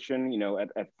distillation, you know,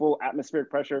 at full atmospheric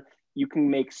pressure, you can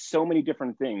make so many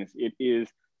different things. It is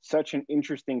such an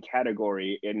interesting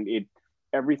category, and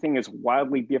everything is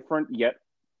wildly different, yet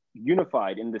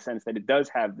unified in the sense that it does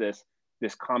have this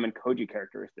common koji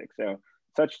characteristic. So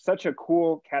such a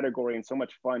cool category and so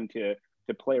much fun to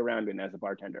play around in as a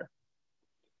bartender.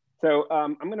 So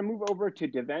I'm going to move over to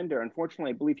Devender.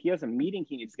 Unfortunately, I believe he has a meeting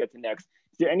he needs to get to next.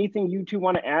 Is there anything you two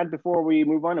want to add before we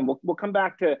move on? And we'll come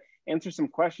back to answer some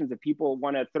questions if people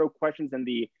want to throw questions in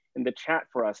the chat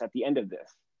for us at the end of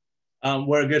this.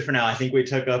 We're good for now. I think we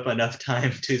took up enough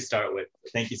time to start with.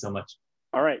 Thank you so much.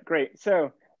 All right, great.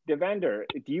 So Devender,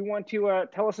 do you want to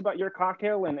tell us about your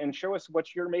cocktail and show us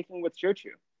what you're making with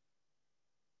shochu?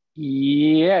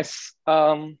 Yes.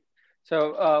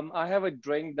 So I have a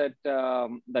drink that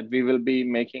that we will be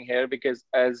making here, because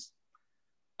it's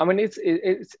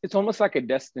almost like a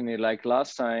destiny. Like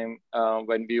last time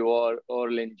when we were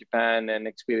all in Japan and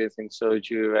experiencing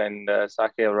soju and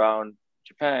sake around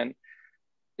Japan,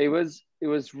 it was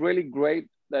really great.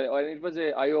 It was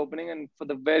an eye-opening, and for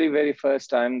the very, very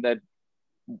first time that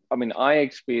I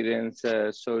experienced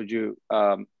soju.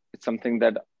 It's something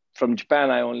that from Japan,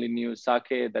 I only knew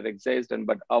sake that exists,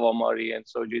 but awamori and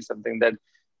soju is something that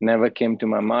never came to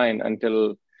my mind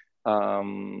until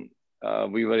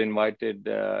we were invited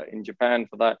in Japan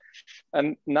for that.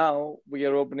 And now we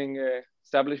are opening an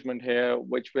establishment here,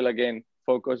 which will again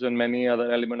focus on many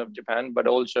other elements of Japan, but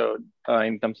also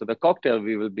in terms of the cocktail,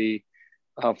 we will be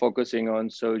focusing on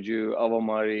soju,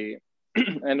 awamori,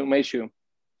 and umeshu.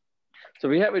 So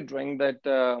we have a drink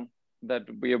that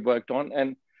we have worked on,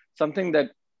 and something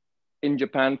that in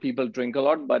Japan people drink a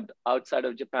lot, but outside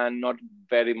of Japan, not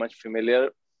very much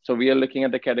familiar. So we are looking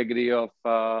at the category of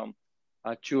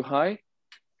chuhai,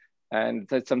 and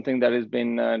that's something that has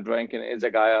been drank in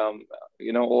izakaya,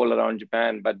 all around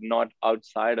Japan, but not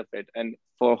outside of it. And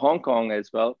for Hong Kong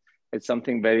as well, it's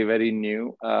something very, very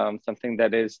new, something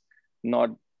that is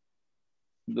not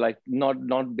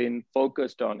been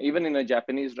focused on. Even in a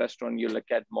Japanese restaurant, you look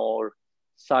at more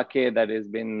sake that has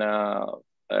been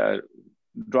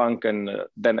drunk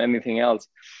than anything else.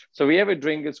 So we have a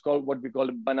drink, it's called what we call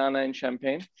a banana and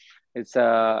champagne. It's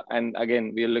and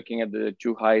again, we are looking at the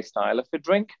chuhai style of a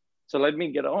drink. So let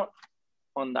me get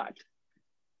on that.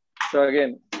 So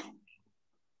again,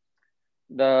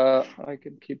 I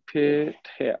can keep it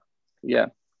here. Yeah.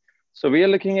 So we are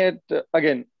looking at,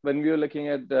 again, when we were looking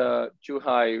at the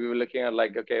chuhai, we were looking at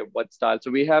like, okay, what style?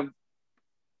 So we have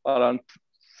around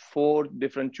 4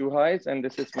 different chuhais, and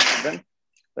this is one of them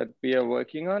that we are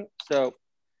working on. So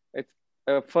it's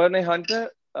Ferney Hunter,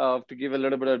 to give a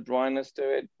little bit of dryness to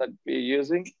it that we're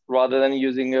using, rather than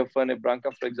using a Fernet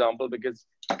Branca, for example, because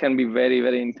it can be very,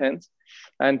 very intense.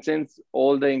 And since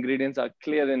all the ingredients are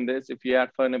clear in this, if you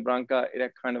add Fernet Branca,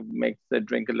 it kind of makes the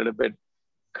drink a little bit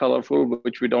colorful,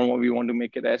 which we don't want. We want to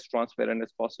make it as transparent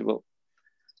as possible.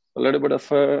 A little bit of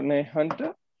Fernet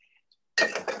Hunter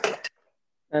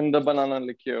and the banana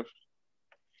liqueur.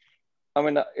 I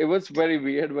mean, it was very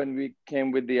weird when we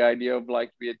came with the idea of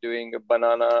like, we are doing a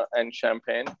banana and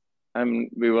champagne. And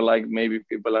we were like, maybe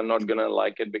people are not gonna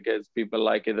like it because people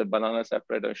like either banana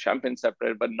separate or champagne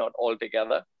separate, but not all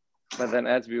together. But then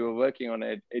as we were working on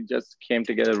it, it just came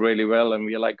together really well. And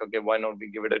we were like, okay, why not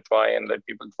we give it a try and let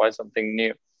people try something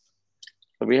new.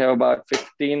 So we have about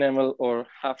 15 ml or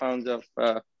half ounce of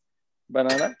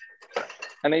banana.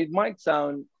 And it might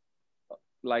sound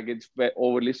like it's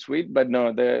overly sweet, but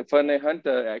no, the Fernet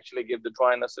Hunter actually gives the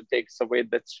dryness. It takes away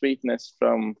that sweetness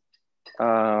from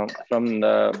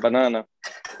the banana.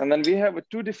 And then we have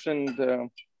two different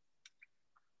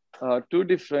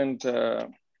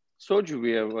soju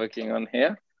we are working on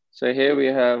here. So here we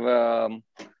have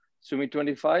Sumi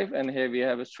 25, and here we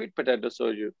have a sweet potato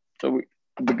soju. So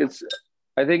because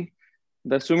I think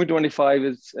the Sumi 25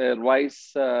 is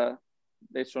rice,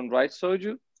 based on rice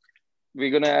soju. We're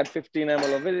going to add 15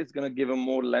 ml of it. It's going to give a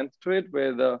more length to it,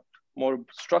 where the more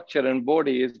structure and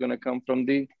body is going to come from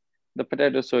the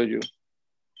potato soju.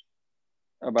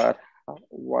 About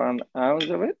 1 ounce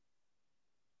of it.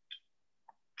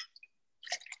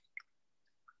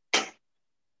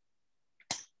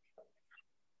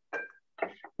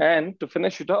 And to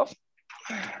finish it off,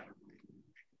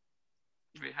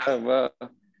 we have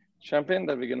champagne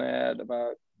that we're going to add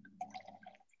about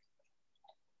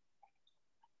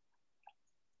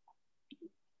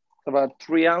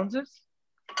 3 ounces.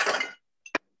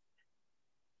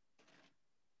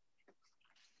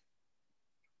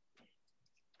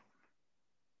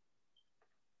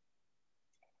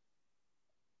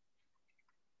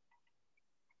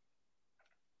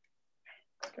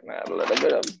 Can add a little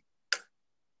bit of.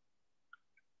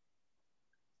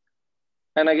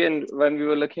 And again, when we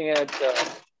were looking at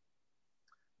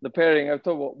the pairing, I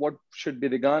thought, what should be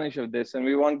the garnish of this? And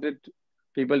we wanted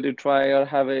people to try or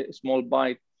have a small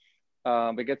bite.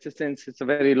 Because since it's a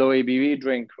very low ABV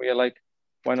drink, we are like,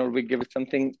 why not we give it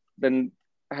something then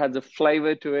has a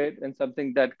flavor to it and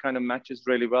something that kind of matches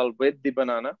really well with the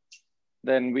banana.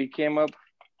 Then we came up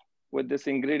with this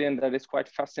ingredient that is quite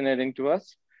fascinating to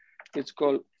us. It's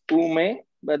called ume,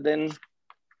 but then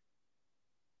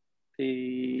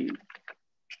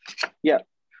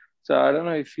so I don't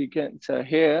know if you can, so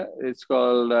here it's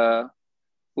called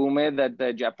ume, that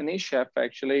the Japanese chef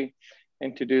actually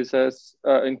introduces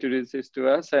to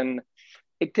us, and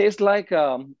it tastes like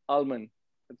almond.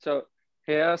 So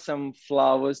here are some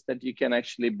flowers that you can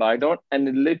actually bite on, and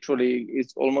it literally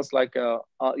it's almost like you're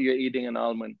eating an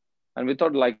almond. And we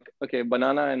thought like, okay,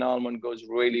 banana and almond goes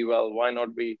really well. Why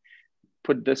not we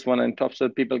put this one on top so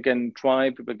people can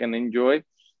try, people can enjoy,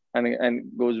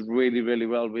 and goes really, really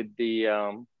well with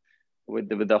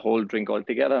the whole drink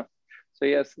altogether. So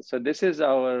yes, so this is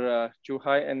our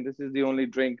Chuhai, and this is the only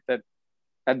drink that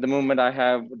at the moment I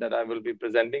have that I will be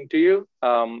presenting to you.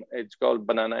 It's called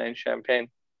Banana and Champagne.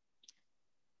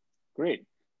 Great.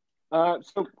 So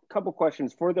a couple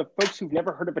questions. For the folks who've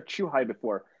never heard of a Chuhai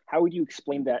before, how would you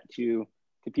explain that to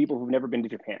people who've never been to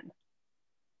Japan?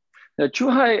 The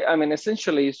Chuhai, I mean,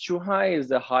 essentially, Chuhai is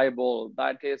the highball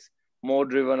that is more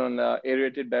driven on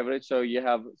aerated beverage. So you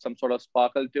have some sort of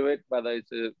sparkle to it, whether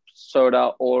it's a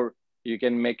soda or you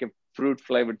can make a fruit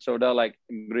flavored soda like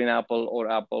green apple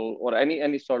or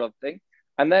any sort of thing.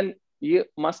 And then you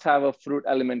must have a fruit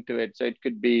element to it. So it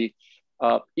could be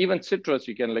even citrus.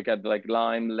 You can look at like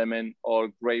lime, lemon, or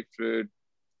grapefruit,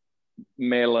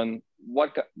 melon.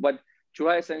 What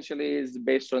Chuhai essentially is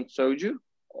based on soju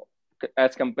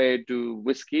as compared to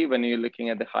whiskey when you're looking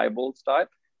at the highball style.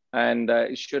 And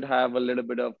it should have a little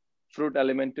bit of fruit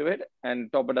element to it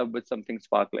and top it up with something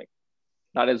sparkling.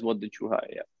 That is what the Chuhai,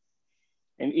 yeah.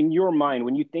 And in your mind,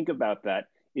 when you think about that,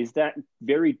 is that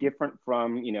very different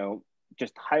from, you know,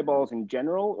 just highballs in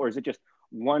general, or is it just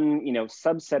one, you know,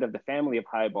 subset of the family of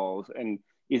highballs? And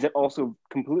is it also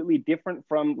completely different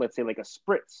from, let's say, like a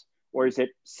spritz, or is it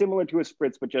similar to a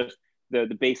spritz, but just the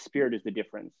base spirit is the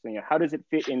difference? You know, how does it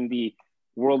fit in the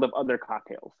world of other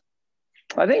cocktails?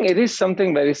 I think it is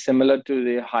something very similar to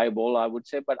the highball, I would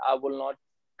say, but I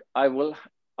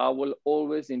will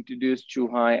always introduce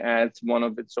Chuhai as one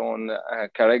of its own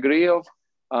category of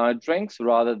drinks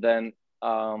rather than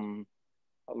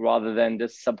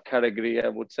just subcategory, I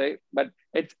would say. But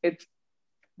it's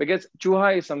because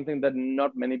Chuhai is something that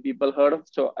not many people heard of.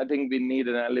 So I think we need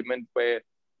an element where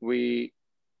we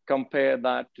compare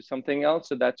that to something else.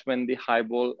 So that's when the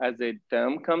highball as a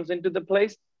term comes into the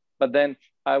place. But then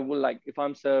I will, like, if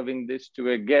I'm serving this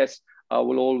to a guest, I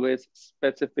will always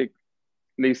specifically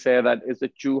say that it's a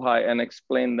chuhai and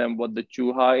explain them what the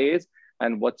chuhai is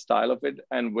and what style of it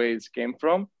and where it came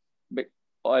from.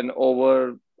 And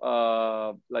over,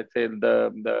 let's say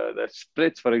the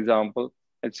spritz, for example,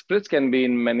 and spritz can be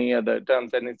in many other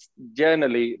terms. And it's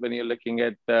generally, when you're looking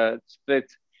at the spritz,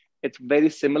 it's very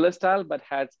similar style, but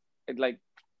has it, like,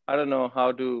 I don't know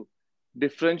how to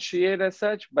differentiate as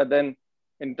such, but then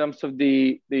in terms of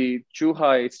the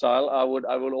chuhai style, I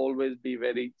will always be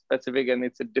very specific, and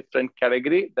it's a different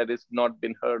category that has not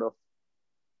been heard of.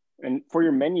 And for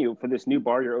your menu, for this new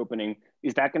bar you're opening,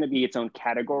 is that going to be its own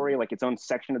category, like its own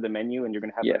section of the menu, and you're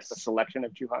going to have Yes. a selection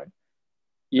of chuhai?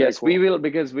 Yes, cool. we will,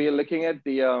 because we are looking at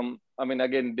the, I mean,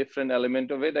 again, different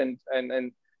element of it. And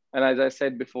as I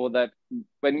said before, that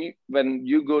when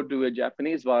you go to a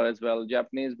Japanese bar as well,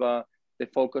 Japanese bar, they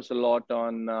focus a lot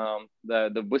on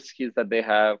the whiskeys that they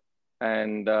have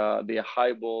and the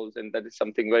highballs, and that is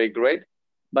something very great.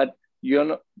 But you're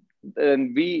not,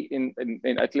 and we in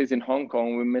at least in Hong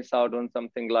Kong, we miss out on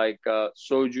something like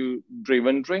soju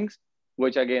driven drinks,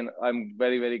 which again, I'm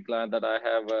very, very glad that I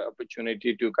have an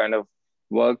opportunity to kind of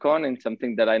work on, and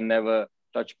something that I never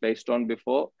touched based on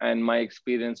before. And my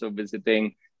experience of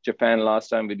visiting Japan last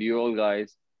time with you all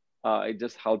guys, it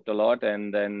just helped a lot.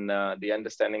 And then the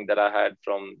understanding that I had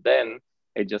from then,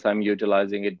 I'm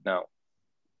utilizing it now.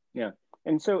 Yeah.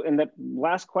 And so in that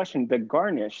last question, the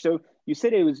garnish, so you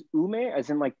said it was ume, as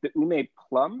in like the ume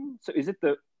plum. So is it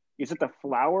the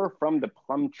flower from the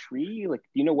plum tree? Like,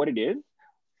 do you know what it is?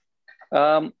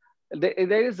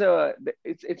 There is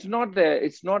it's not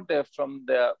from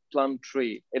the plum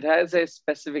tree. It has a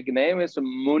specific name. It's a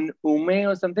mun ume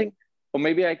or something. Or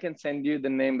maybe I can send you the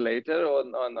name later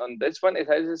on this one. It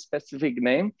has a specific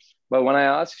name. But when I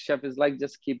ask chef, it's like,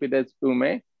 just keep it as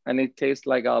ume, and it tastes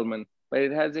like almond. But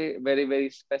it has a very, very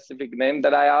specific name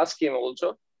that I asked him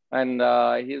also. And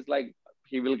he's like,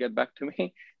 he will get back to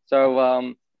me.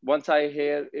 So once I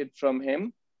hear it from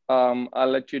him, I'll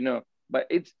let you know. But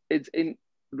it's in,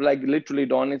 like, literally,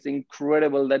 Don, it's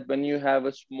incredible that when you have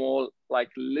a small,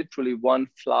 like literally one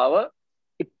flower,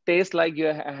 it tastes like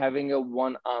you're having a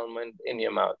one almond in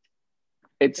your mouth.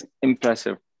 It's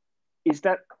impressive. Is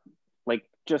that like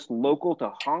just local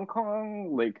to Hong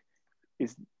Kong? Like,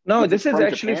 no, this is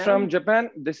actually Japan? from Japan.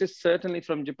 This is certainly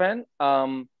from Japan.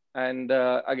 And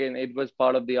again, it was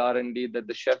part of the R&D that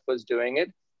the chef was doing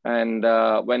it. And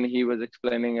when he was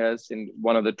explaining us in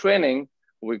one of the training,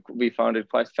 we found it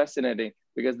quite fascinating,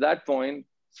 because that point,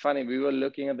 it's funny, we were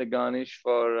looking at the garnish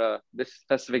for this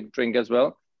specific drink as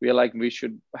well. We are like, we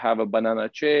should have a banana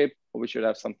chip, or we should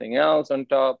have something else on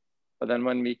top. But then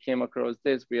when we came across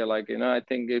this, we are like, I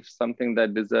think if something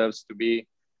that deserves to be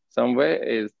somewhere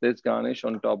is this garnish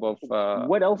on top of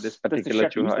what else this particular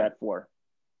does the chef use chuhai. that for?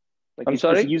 Like, I'm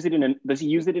sorry? Does he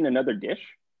use it in another dish?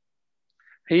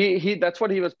 He that's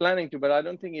what he was planning to, but I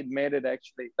don't think it made it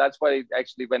actually. That's why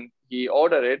when he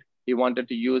ordered it, he wanted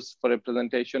to use for a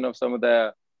presentation of some of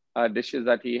the dishes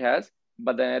that he has.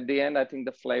 But then at the end, I think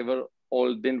the flavor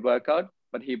all didn't work out,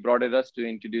 but he brought us to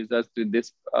introduce us to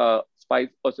this spice,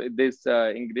 also this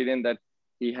ingredient that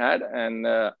he had. And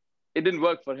it didn't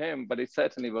work for him, but it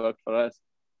certainly worked for us.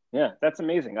 Yeah, that's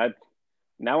amazing.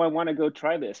 Now I want to go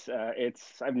try this.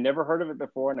 I've never heard of it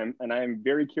before, and I'm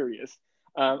very curious.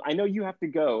 I know you have to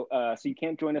go, so you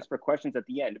can't join us for questions at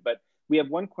the end, but we have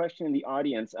one question in the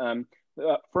audience.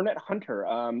 Fernet Hunter,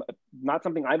 not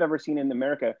something I've ever seen in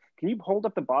America. Can you hold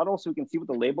up the bottle so we can see what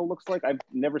the label looks like? I've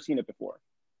never seen it before.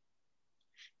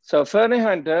 So Fernet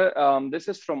Hunter, this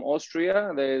is from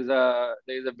Austria. There's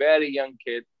a very young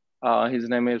kid. His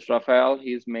name is Raphael.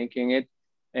 He's making it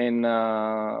in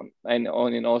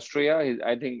Austria.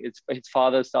 I think his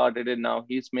father started it. Now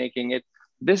he's making it.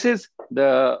 This is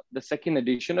the second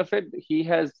edition of it. He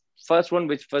has first one,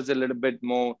 which was a little bit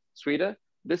more sweeter.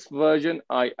 This version,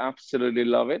 I absolutely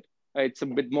love it. It's a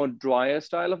bit more drier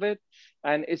style of it,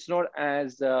 and it's not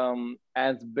as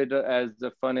bitter as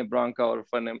the Fernet Branca or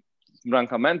Fernet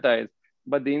Branca Menta is.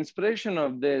 But the inspiration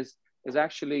of this is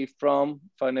actually from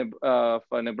Fernet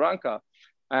Branca.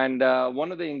 And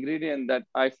one of the ingredients that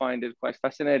I find it quite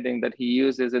fascinating that he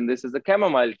uses in this is the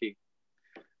chamomile tea.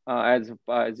 As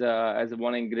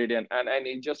one ingredient, and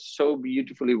it just so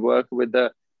beautifully works with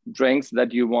the drinks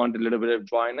that you want a little bit of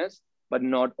dryness, but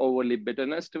not overly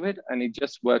bitterness to it, and it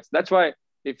just works. That's why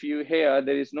if you hear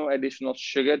there is no additional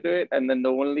sugar to it, and then the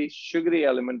only sugary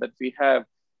element that we have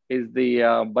is the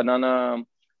banana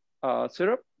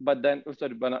syrup, but then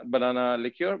banana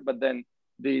liqueur, but then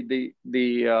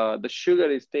the sugar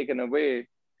is taken away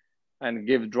and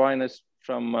give dryness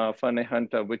from Fernet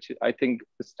Hunter, which I think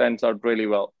stands out really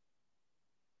well.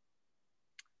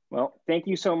 Well, thank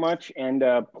you so much. And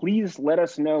please let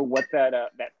us know what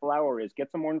that flour is.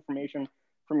 Get some more information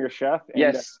from your chef. And,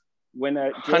 yes. When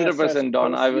 100%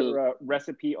 Don, I will your,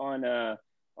 recipe on the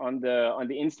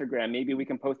Instagram, maybe we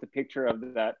can post a picture of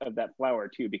that flour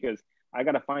too, because I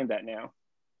got to find that now.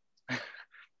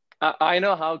 I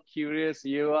know how curious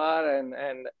you are,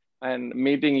 and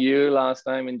meeting you last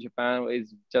time in Japan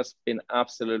is just been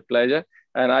absolute pleasure.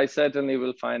 And I certainly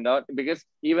will find out, because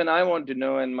even I want to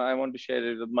know, and I want to share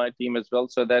it with my team as well,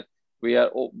 so that we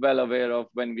are well aware of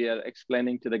when we are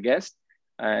explaining to the guest.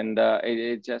 And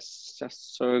it just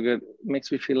so good. It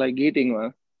makes me feel like eating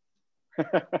one.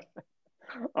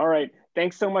 All right.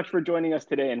 Thanks so much for joining us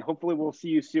today. And hopefully we'll see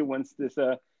you soon once this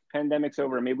pandemic's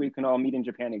over. Maybe we can all meet in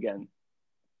Japan again.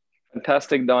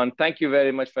 Fantastic, Don. Thank you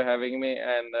very much for having me.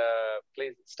 And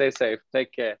please stay safe.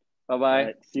 Take care. Bye-bye.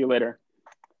 Right, see you later.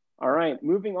 All right.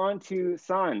 Moving on to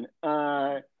Saan.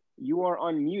 You are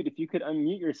on mute. If you could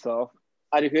unmute yourself.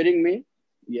 Are you hearing me?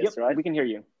 Yes, yep, right? We can hear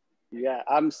you. Yeah,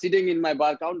 I'm sitting in my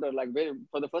bar counter, like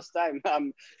for the first time.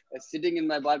 I'm sitting in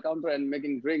my bar counter and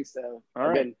making drinks. All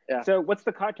right. Yeah. So what's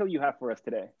the cocktail you have for us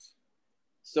today?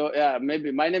 So yeah,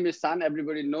 maybe my name is Saan.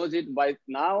 Everybody knows it by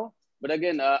now. But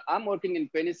again, I'm working in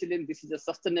Penicillin. This is a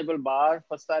sustainable bar.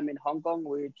 First time in Hong Kong,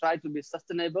 we try to be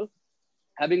sustainable.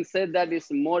 Having said that,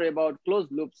 it's more about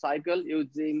closed loop cycle,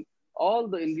 using all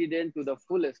the ingredient to the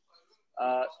fullest.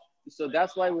 So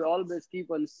that's why we always keep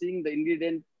on seeing the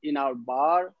ingredient in our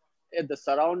bar, at the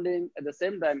surrounding, at the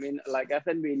same time in like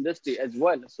F&B industry as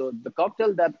well. So the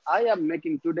cocktail that I am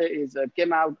making today is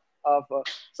came out of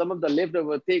some of the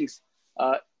leftover things.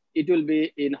 It will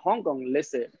be in Hong Kong,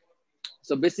 let's say.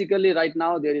 So basically right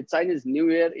now there is Chinese New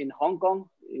Year in Hong Kong,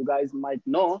 you guys might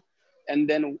know. And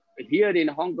then here in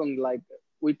Hong Kong, like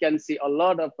we can see a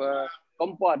lot of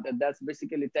compote that's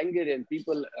basically Tangerine.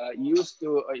 People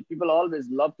people always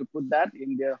love to put that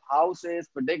in their houses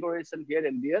for decoration here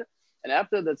and there. And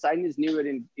after the Chinese New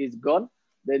Year is gone,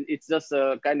 then it's just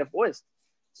a kind of waste.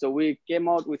 So we came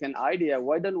out with an idea.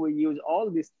 Why don't we use all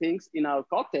these things in our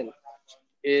cocktail,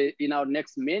 in our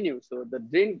next menu? So the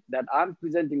drink that I'm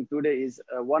presenting today is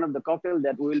one of the cocktails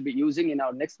that we will be using in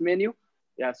our next menu.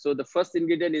 Yeah, so the first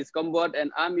ingredient is kombucha,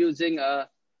 and I'm using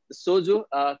soju.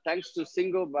 Thanks to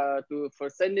Shingo for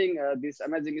sending this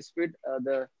amazing spirit.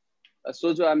 The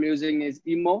soju I'm using is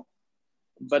emo,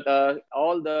 but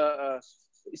all the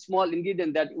small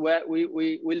ingredient that we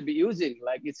will be using,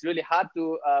 like it's really hard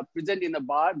to present in a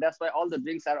bar. That's why all the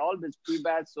drinks are always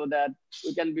pre-batched, so that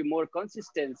we can be more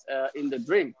consistent in the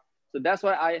drink. So that's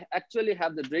why I actually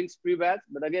have the drinks pre-batched.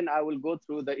 But again, I will go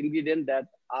through the ingredient that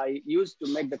I use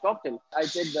to make the cocktail. I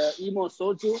take the emo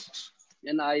soju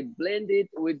and I blend it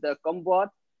with the kombucha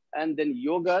and then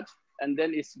yogurt, and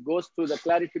then it goes through the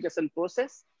clarification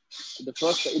process. The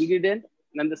first ingredient.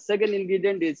 And the second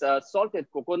ingredient is salted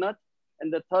coconut.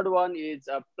 And the third one is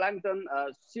plankton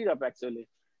syrup, actually.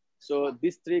 So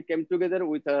these three came together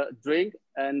with a drink.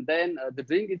 And then the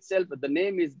drink itself, the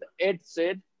name is the 8th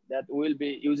shade, that we'll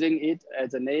be using it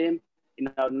as a name in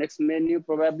our next menu,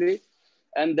 probably.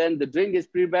 And then the drink is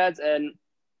pre-batched, and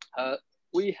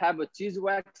we have a cheese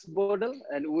wax bottle,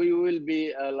 and we will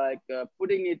be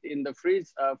putting it in the fridge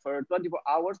for 24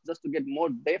 hours just to get more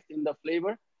depth in the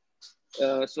flavor.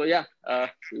 So yeah,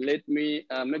 let me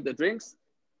make the drinks.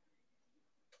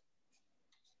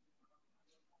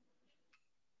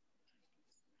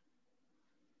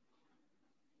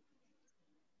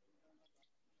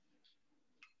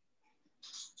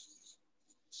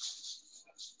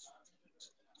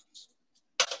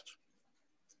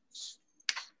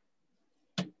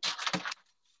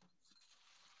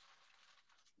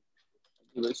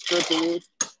 We will stir it.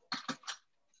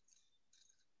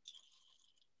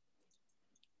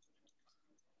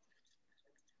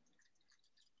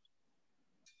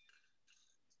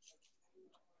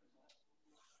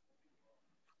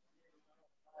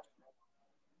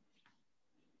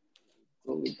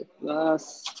 Go with the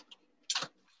glass.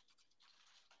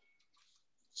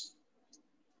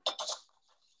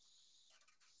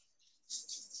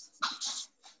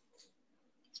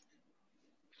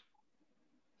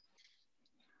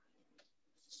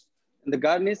 And the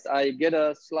garnish, I get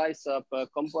a slice of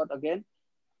compote again.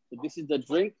 So this is the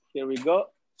drink. Here we go.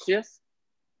 Cheers.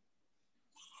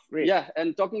 Great. Yeah,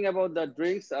 and talking about the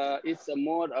drinks, it's a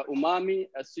more umami,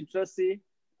 citrusy,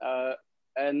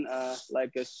 and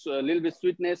like a little bit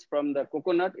sweetness from the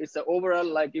coconut. It's overall,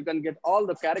 like you can get all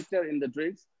the character in the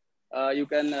drinks. You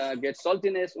can get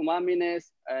saltiness,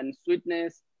 umaminess, and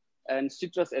sweetness, and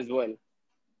citrus as well.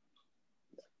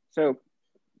 So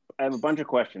I have a bunch of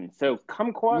questions. So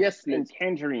kumquat Yes, and please.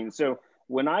 tangerine. So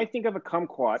when I think of a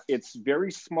kumquat, it's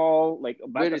very small, like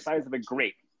about the size of a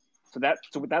grape. So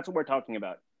that's what we're talking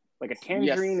about. Like a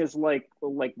tangerine Yes. is like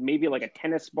maybe like a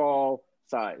tennis ball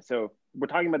size. So we're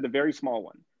talking about the very small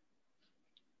one.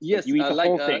 Yes, like you eat the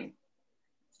whole thing.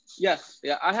 Yes,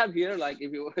 yeah, I have here like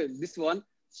if you this one.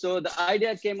 So the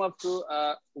idea came up to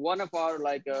one of our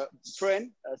like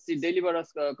friend. She delivered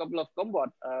us a couple of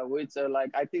kumquat, which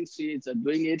like I think she's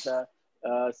doing it.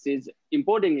 She's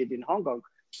importing it in Hong Kong.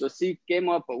 So she came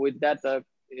up with that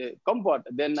kumquat.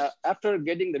 Then after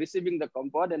receiving the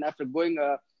kumquat and after going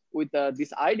with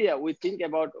this idea, we think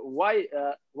about why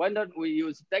don't we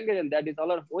use tangerine? That is a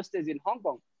lot of wastage in Hong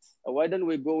Kong. Why don't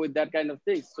we go with that kind of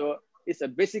thing? So it's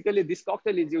basically this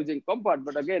cocktail is using kumquat,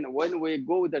 but again, when we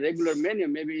go with the regular menu,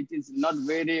 maybe it is not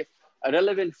very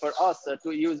relevant for us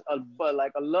to use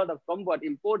like a lot of kumquat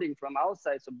importing from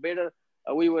outside. So better,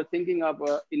 we were thinking of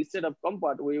instead of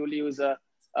kumquat, we will use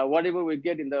whatever we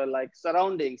get in the like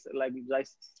surroundings, like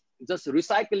just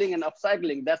recycling and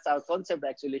upcycling. That's our concept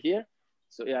actually here.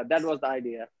 So yeah, that was the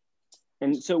idea.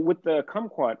 And so with the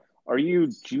kumquat, are you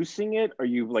juicing it? Are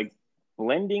you like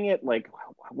blending it? Like,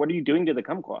 what are you doing to the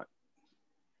kumquat?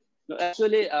 No,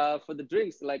 actually, for the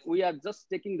drinks, like we are just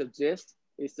taking the zest,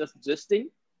 it's just zesting,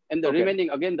 and the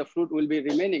remaining, again, the fruit will be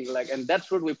remaining. Like, and that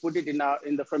fruit we put it in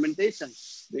the fermentation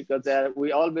because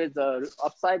we always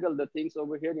upcycle the things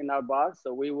over here in our bar.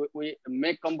 So we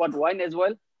make kumquat wine as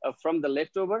well from the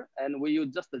leftover, and we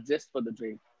use just the zest for the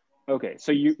drink. Okay,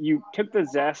 so you took the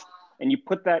zest and you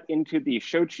put that into the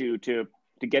shochu to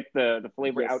get the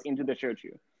flavor out into the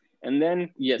shochu, and then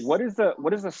what is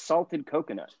the salted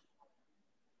coconut?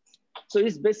 So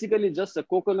it's basically just a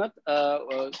coconut.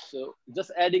 So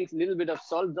just adding a little bit of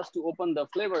salt just to open the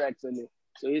flavor actually.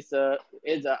 So it's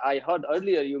as I heard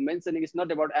earlier you mentioning, it's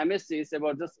not about MSC. It's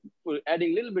about just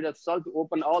adding a little bit of salt to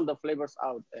open all the flavors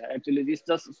out. Actually, it's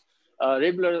just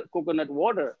regular coconut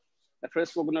water, a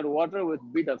fresh coconut water with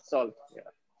a bit of salt. Yeah.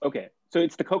 Okay, so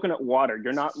it's the coconut water.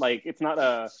 You're not like, it's not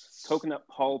a coconut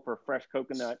pulp or fresh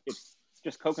coconut. It's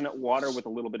just coconut water with a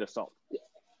little bit of salt. Yeah.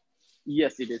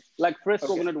 Yes, it is. Like fresh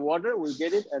coconut water, we'll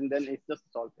get it, and then it's just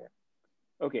salt there.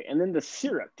 Okay, and then the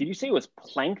syrup. Did you say it was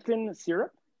plankton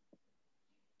syrup?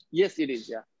 Yes, it is,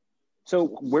 yeah. So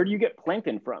where do you get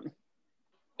plankton from?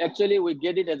 Actually, we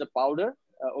get it as a powder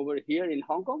over here in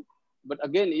Hong Kong. But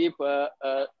again, if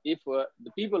the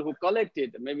people who collect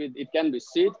it, maybe it can be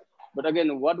seed. But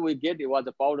again, what we get, it was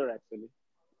a powder actually.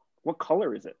 What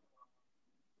color is it?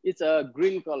 It's a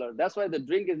green color. That's why the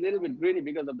drink is a little bit greeny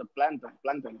because of the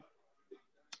plankton.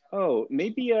 Oh,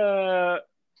 maybe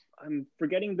I'm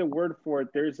forgetting the word for it.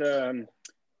 There's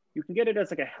you can get it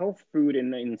as like a health food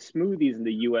in smoothies in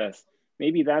the U.S.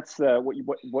 Maybe that's what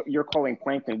you're calling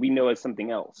plankton. We know as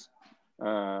something else.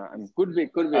 Could be.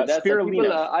 That's spirulina.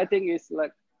 People, I think it's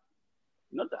like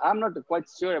I'm not quite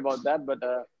sure about that, but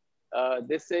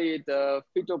they say it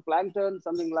phytoplankton,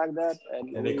 something like that.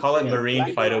 And they call it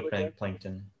marine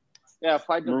phytoplankton. Yeah,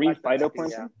 phytoplankton. Marine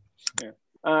phytoplankton.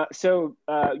 Yeah. So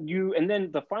and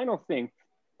then the final thing,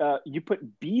 you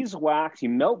put beeswax, you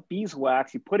melt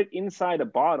beeswax, you put it inside a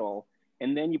bottle,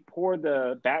 and then you pour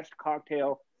the batched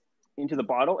cocktail into the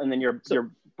bottle, and then you're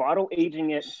bottle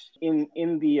aging it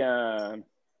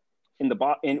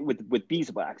with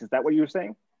beeswax. Is that what you were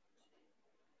saying?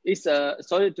 It's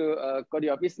sorry to cut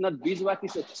you off. It's not beeswax,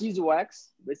 it's a cheese wax,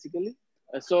 basically.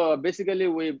 So basically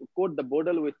we coat the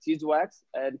bottle with cheese wax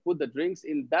and put the drinks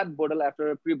in that bottle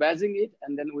after pre-batching it.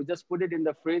 And then we just put it in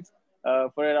the fridge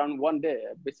for around 1 day,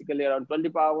 basically around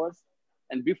 24 hours.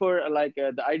 And before,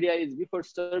 the idea is before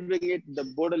serving it, the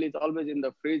bottle is always in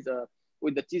the fridge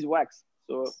with the cheese wax.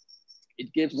 So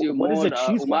it gives you more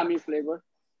umami flavor.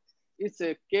 It's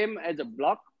came as a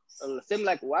block, same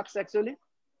like wax actually.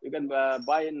 You can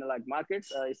buy in like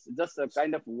markets. It's just a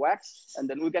kind of wax, and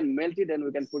then we can melt it and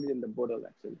we can put it in the bottle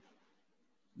actually.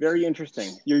 Very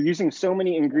interesting. You're using so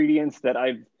many ingredients that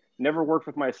I've never worked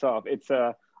with myself. It's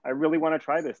I really want to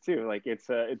try this too. Like it's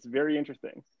very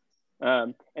interesting.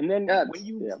 And then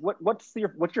what's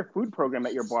your food program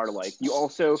at your bar like? You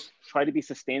also try to be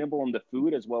sustainable in the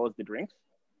food as well as the drinks?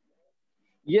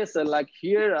 Yes, like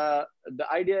here,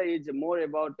 the idea is more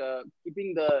about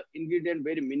keeping the ingredient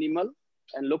very minimal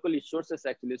and locally sources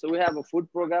actually. So we have a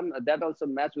food program that also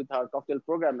match with our cocktail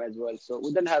program as well. So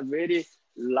we don't have very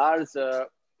large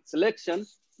selection,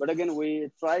 but again, we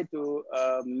try to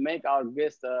make our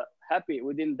guests happy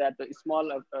within that small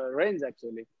range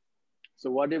actually. So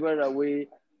whatever we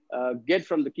get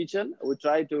from the kitchen, we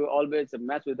try to always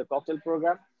match with the cocktail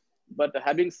program. But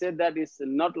having said that, it's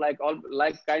not like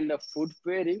kind of food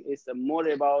pairing. It's more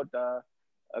about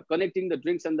connecting the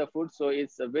drinks and the food. So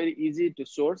it's very easy to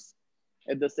source.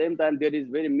 At the same time, there is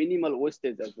very minimal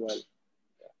wastage as well.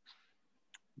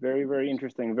 Very, very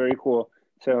interesting. Very cool.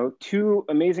 So 2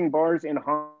 amazing bars in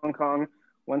Hong Kong.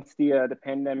 Once the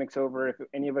pandemic's over, if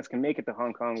any of us can make it to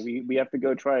Hong Kong, we have to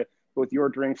go try both your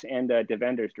drinks and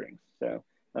Devender's drinks. So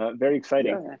very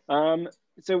exciting. Yeah.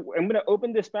 So I'm going to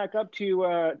open this back up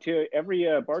to every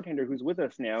bartender who's with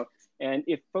us now. And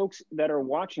if folks that are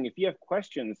watching, if you have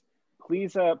questions,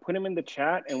 please put them in the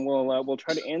chat, and we'll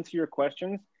try to answer your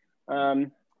questions.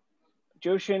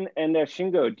 Joshin and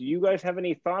Shingo, do you guys have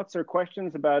any thoughts or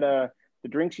questions about the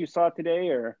drinks you saw today,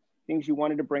 or things you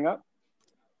wanted to bring up?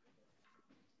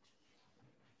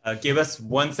 Give us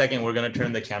 1 second. We're going to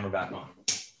turn the camera back on.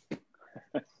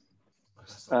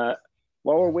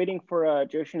 While we're waiting for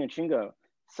Joshin and Shingo,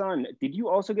 Saan, did you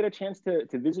also get a chance to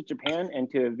visit Japan and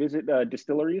to visit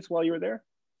distilleries while you were there?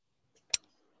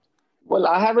 Well,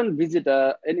 I haven't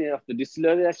visited any of the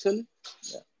distillery actually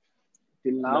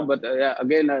till now, but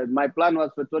again, my plan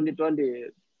was for 2020,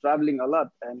 traveling a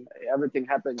lot, and everything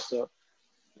happened. So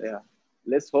yeah,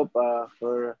 let's hope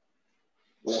for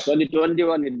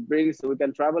 2021 it brings, so we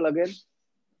can travel again.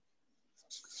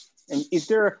 And is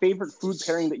there a favorite food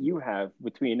pairing that you have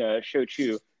between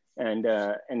shochu and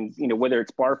whether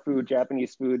it's bar food,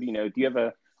 Japanese food? Do you have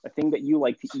a thing that you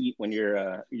like to eat when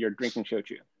you're drinking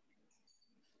shochu?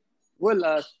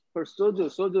 Well, for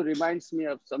soju reminds me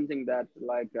of something that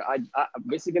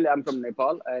basically I'm from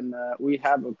Nepal, and we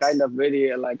have a kind of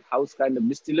very house kind of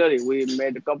distillery. We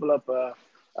made a couple of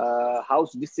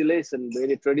house distillation,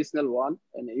 very traditional one,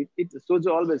 and soju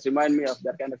always remind me of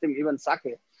that kind of thing, even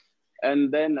sake.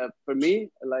 And then for me,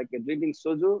 drinking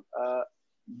soju,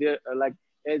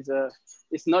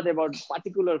 it's not about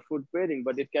particular food pairing,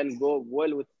 but it can go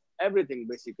well with everything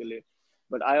basically.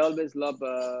 But I always love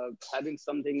having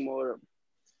something more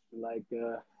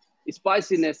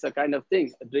spiciness kind of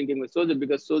thing, drinking with soju,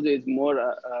 because soju is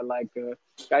more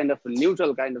kind of a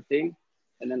neutral kind of thing.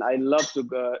 And then I love to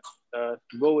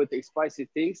go with the spicy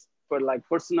things for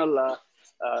personal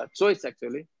choice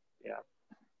actually. Yeah.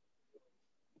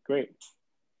 Great.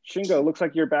 Shingo, looks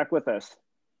like you're back with us.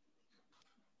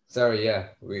 Sorry, yeah,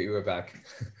 we were back.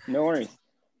 No worries.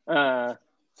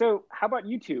 So how about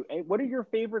you two? What are your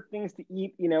favorite things to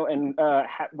eat, and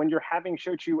when you're having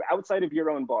shochu outside of your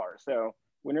own bar? So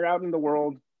when you're out in the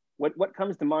world, what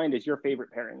comes to mind as your favorite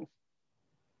pairings?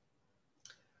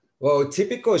 Well,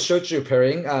 typical shochu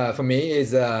pairing for me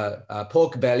is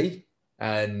pork belly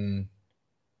and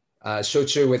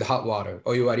shochu with hot water,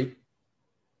 oyuwari.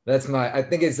 That's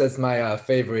my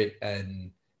favorite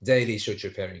and daily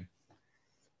shochu pairing.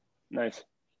 Nice.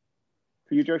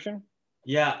 For you, Joshin?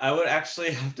 Yeah, I would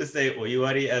actually have to say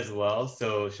oyuwari as well.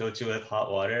 So shochu with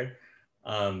hot water.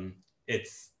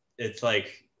 It's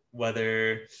like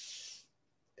whether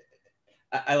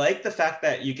I like the fact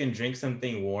that you can drink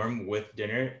something warm with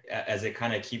dinner, as it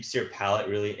kind of keeps your palate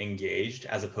really engaged,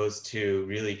 as opposed to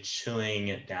really chilling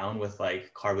it down with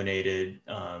carbonated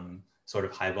sort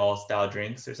of highball style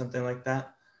drinks or something like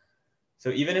that. So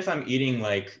even if I'm eating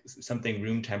something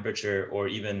room temperature, or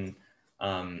even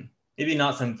maybe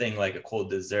not something like a cold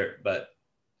dessert, but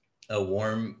a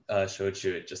warm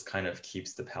shochu, it just kind of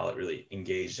keeps the palate really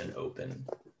engaged and open.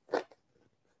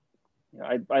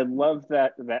 I love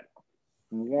that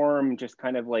warm, just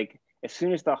kind of as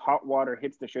soon as the hot water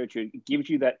hits the shochu, it gives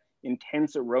you that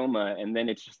intense aroma, and then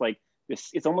it's just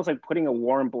this. It's almost like putting a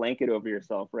warm blanket over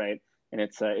yourself, right? And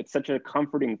it's such a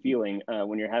comforting feeling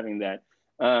when you're having that.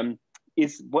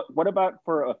 What about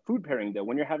for a food pairing though?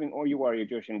 When you're having oyuwari or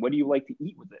Joshin, what do you like to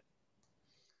eat with it?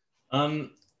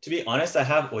 To be honest, I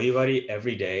have oyuwari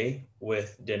every day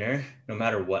with dinner, no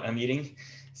matter what I'm eating.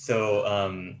 So,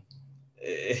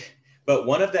 but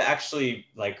one of the actually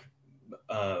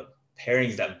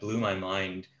pairings that blew my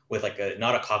mind with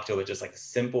not a cocktail, but just a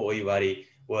simple oyuwari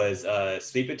was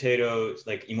sweet potato,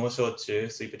 imo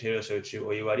shochu, sweet potato shochu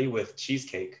oyuwari with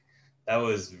cheesecake. That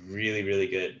was really, really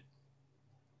good.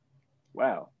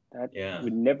 Wow,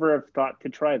 would never have thought to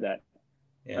try that.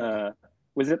 Yeah.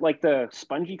 Was it the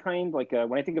spongy kind?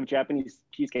 When I think of Japanese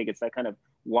cheesecake, it's that kind of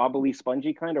wobbly,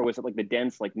 spongy kind, or was it the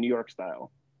dense, New York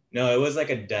style? No, it was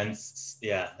a dense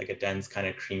kind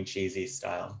of cream cheesy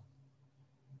style.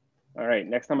 All right,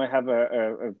 next time I have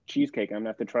a cheesecake, I'm gonna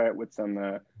have to try it with some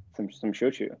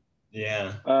shochu.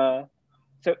 Yeah.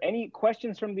 So any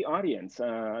questions from the audience?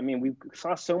 I mean, we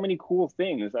saw so many cool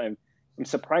things. I'm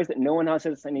surprised that no one else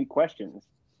has any questions.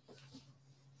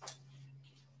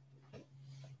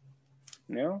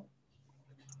 No?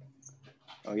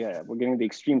 Oh yeah, we're getting the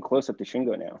extreme close-up to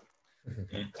Shingo now.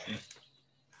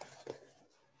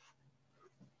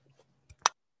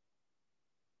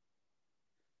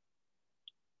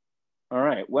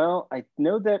 right. Well, I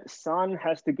know that Saan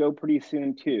has to go pretty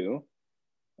soon too.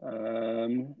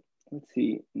 Let's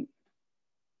see.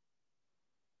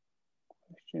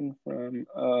 Question from,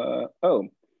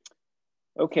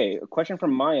 okay, a question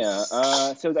from Maya.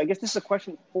 So I guess this is a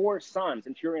question for Saan,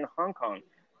 since you're in Hong Kong.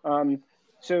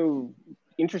 So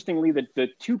interestingly, the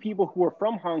two people who are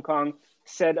from Hong Kong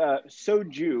said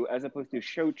soju as opposed to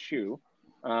shochu.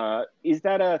 Is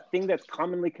that a thing that's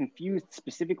commonly confused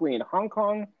specifically in Hong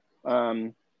Kong?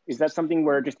 Is that something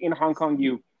where just in Hong Kong,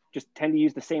 you just tend to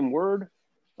use the same word?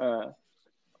 How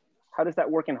does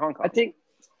that work in Hong Kong?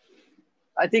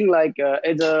 I think like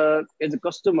as a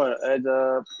customer, as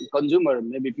a consumer,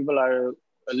 maybe people are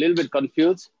a little bit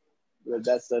confused.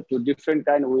 That's two different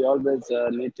kind. We always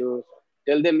need to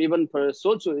tell them, even for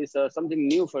soju is something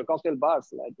new for cocktail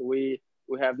bars. Like we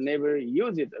have never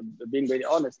used it, being very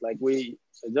honest. Like we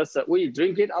just we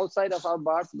drink it outside of our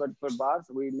bars, but for bars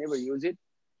we never use it.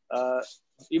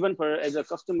 Even for as a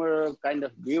customer kind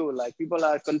of view, like people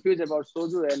are confused about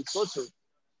soju and shochu.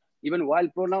 Even while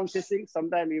pronouncing,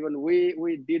 sometimes even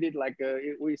we did it like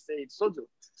we say it's soju.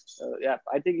 Yeah,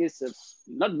 I think it's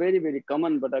not very, very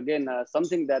common, but again,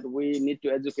 something that we need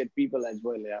to educate people as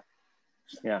well. Yeah.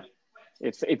 Yeah,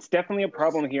 it's definitely a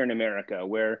problem here in America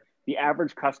where the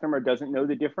average customer doesn't know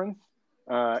the difference.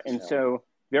 So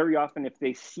very often if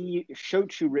they see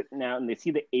shochu written out and they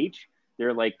see the H,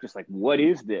 they're like, just like, what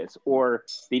is this? Or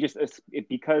they just,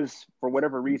 because for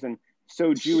whatever reason,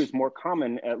 soju is more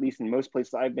common, at least in most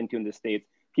places I've been to in the States,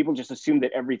 people just assume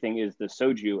that everything is the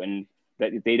soju and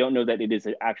that they don't know that it is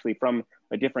actually from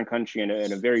a different country and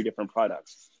a very different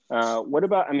product. What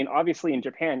about, I mean, obviously in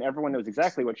Japan, everyone knows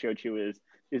exactly what shochu is.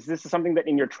 Is this something that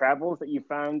in your travels that you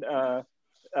found,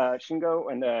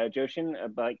 Shingo and Joshin,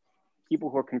 about people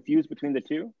who are confused between the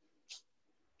two?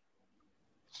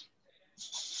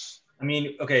 I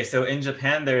mean, okay, so in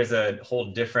Japan, there's a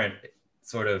whole different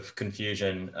sort of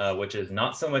confusion, which is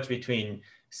not so much between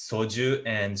soju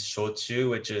and shochu,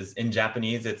 which is in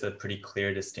Japanese, it's a pretty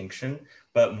clear distinction,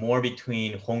 but more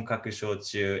between honkaku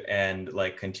shochu and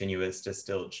like continuous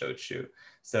distilled shochu.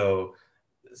 So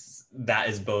that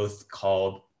is both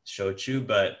called shochu,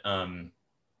 but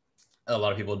a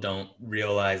lot of people don't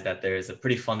realize that there's a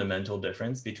pretty fundamental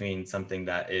difference between something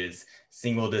that is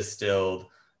single distilled,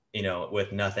 you know,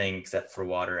 with nothing except for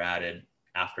water added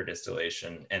after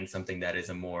distillation, and something that is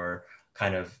a more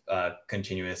kind of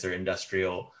continuous or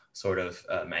industrial sort of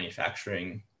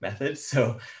manufacturing method.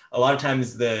 So a lot of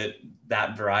times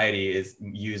that variety is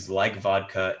used like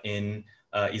vodka in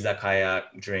izakaya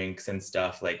drinks and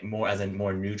stuff, like more as a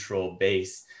more neutral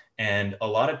base. And a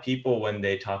lot of people, when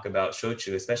they talk about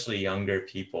shochu, especially younger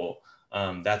people,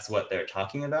 that's what they're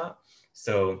talking about.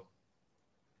 So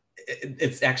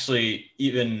it's actually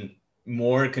even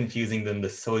more confusing than the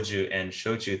soju and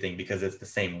shochu thing, because it's the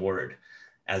same word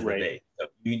as the base. So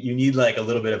you need like a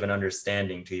little bit of an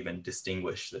understanding to even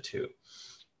distinguish the two.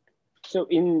 So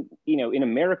in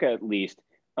America at least,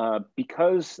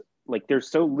 because like there's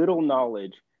so little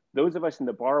knowledge, those of us in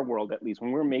the bar world, at least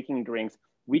when we're making drinks,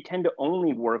 we tend to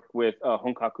only work with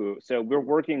honkaku. So we're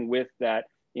working with that,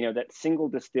 that single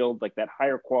distilled, like that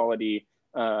higher quality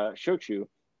shochu.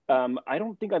 I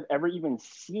don't think I've ever even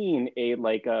seen a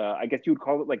I guess you would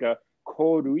call it like a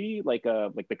korui, like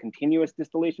the continuous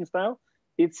distillation style.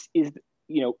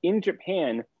 In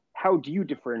Japan, how do you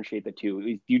differentiate the two?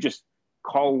 Do you just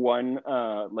call one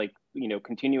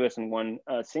continuous and one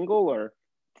single, or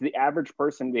to the average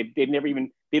person, they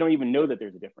don't even know that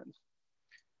there's a difference?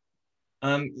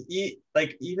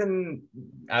 Even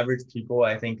average people,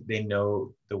 I think they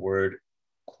know the word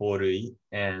korui,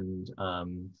 and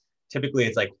typically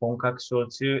it's like honkaku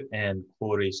shochu and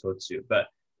korui shochu, but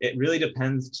it really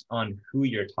depends on who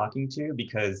you're talking to,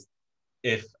 because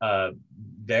if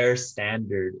their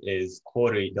standard is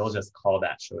korui, they'll just call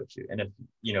that shochu. And if,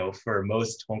 for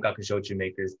most honkaku shochu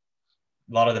makers,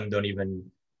 a lot of them don't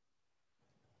even,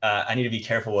 I need to be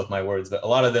careful with my words, but a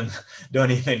lot of them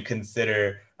don't even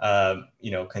consider,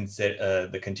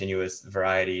 the continuous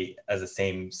variety as the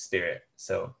same spirit.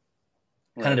 So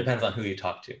kind of depends on who you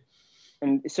talk to.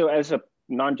 And so as a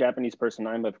non-Japanese person,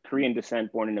 I'm of Korean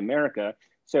descent, born in America.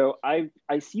 So I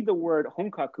see the word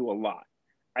honkaku a lot.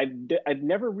 I've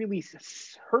never really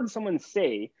heard someone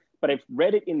say, but I've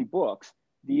read it in books.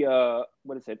 The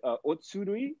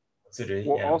otsurui?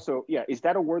 Yeah. Also, is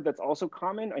that a word that's also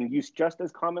common and used just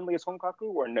as commonly as honkaku,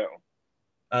 or no?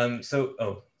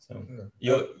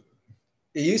 It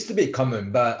used to be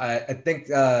common, but I think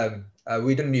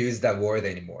we don't use that word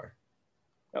anymore.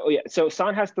 Oh yeah, so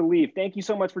Saan has to leave. Thank you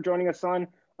so much for joining us, Saan.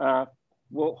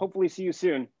 We'll hopefully see you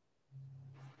soon.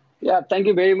 Yeah, thank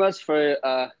you very much for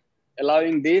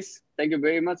allowing this. thank you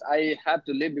very much. I have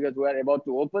to leave because we are about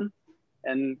to open.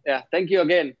 And yeah, thank you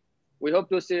again. We hope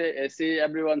to see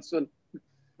everyone soon.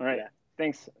 All right. Yeah.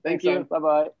 Thanks. Thank you. Saan.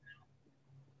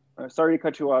 Bye-bye. Sorry to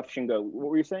cut you off, Shingo. What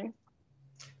were you saying?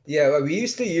 Yeah, well, we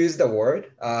used to use the word,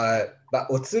 but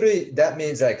otsuri, that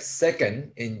means like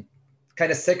second in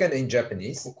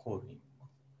Japanese.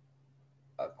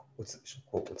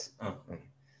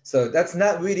 So that's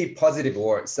not really positive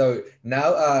word. So now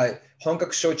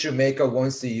honkaku shochu maker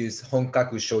wants to use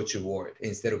honkaku shochu word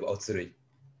instead of otsuri.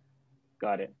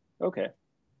 Got it. Okay.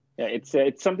 Yeah,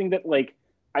 it's something that like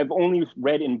I've only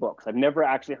read in books. I've never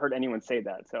actually heard anyone say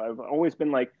that. So I've always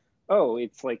been like, oh,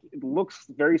 it's like it looks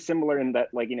very similar in that,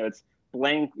 like, you know, it's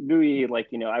blank lui, like,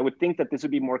 you know, I would think that this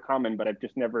would be more common, but I've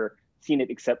just never seen it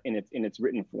except in its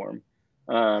written form.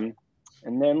 And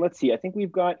then let's see, I think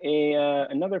we've got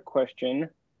another question.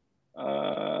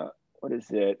 What is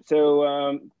it?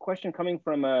 So question coming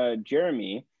from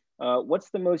Jeremy. What's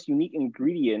the most unique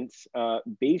ingredients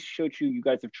base shochu you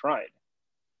guys have tried?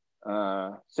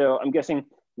 So I'm guessing,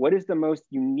 what is the most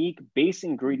unique base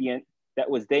ingredient that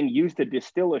was then used to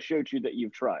distill a shochu that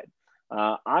you've tried?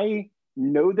 I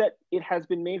know that it has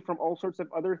been made from all sorts of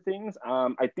other things.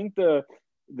 I think the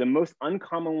most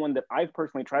uncommon one that I've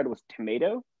personally tried was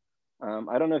tomato.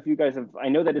 I don't know if you guys have, I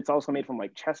know that it's also made from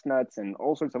like chestnuts and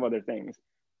all sorts of other things.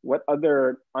 What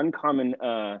other uncommon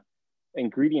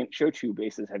ingredient shochu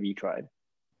bases have you tried?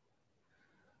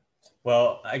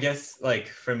 Well, I guess like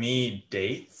for me,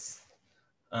 dates.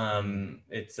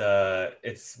 It's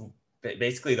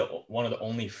basically one of the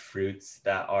only fruits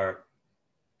that are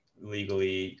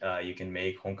legally you can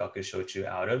make honkaku shochu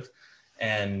out of,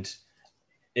 and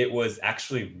it was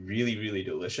actually really, really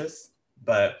delicious.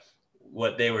 But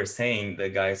what they were saying, the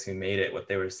guys who made it, what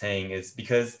they were saying is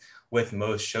because with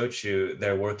most shochu,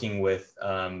 they're working with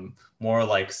more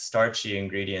like starchy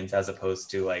ingredients as opposed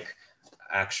to like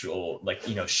actual, like,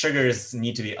 you know, sugars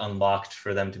need to be unlocked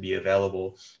for them to be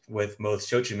available with most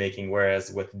shochu making,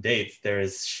 whereas with dates, there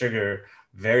is sugar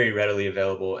very readily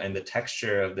available, and the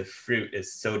texture of the fruit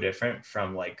is so different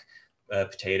from like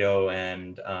potato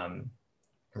and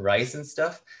rice and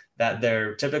stuff that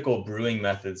their typical brewing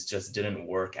methods just didn't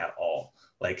work at all.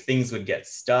 Like things would get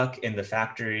stuck in the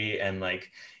factory, and like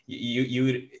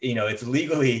you know, it's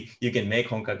legally you can make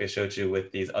honkaku shochu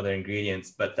with these other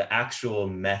ingredients, but the actual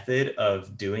method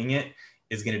of doing it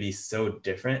is going to be so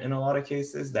different in a lot of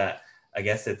cases that I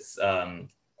guess it's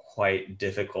quite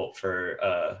difficult for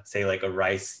say like a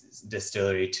rice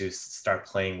distillery to start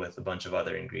playing with a bunch of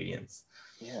other ingredients.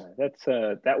 Yeah, that's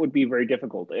that would be very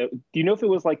difficult. Do you know if it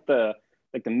was like the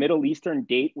Middle Eastern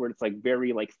date where it's like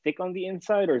very like thick on the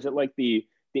inside, or is it like the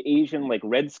Asian like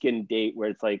red skin date where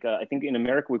it's like I think in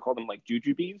America we call them like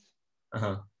jujubes?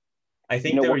 I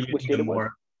think they were using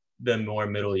the more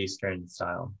Middle Eastern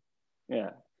style.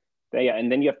 Yeah, yeah,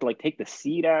 and then you have to like take the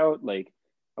seed out. Like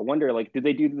I wonder, like, did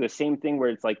they do the same thing where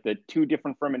it's like the two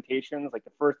different fermentations, like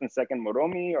the first and second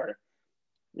moromi, or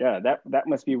yeah, that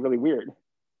must be really weird.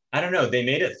 I don't know. They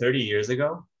made it 30 years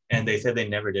ago, and they said they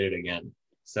never did it again.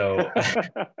 So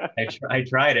I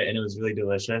tried it, and it was really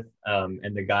delicious.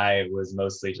 And the guy was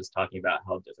mostly just talking about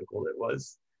how difficult it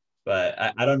was. But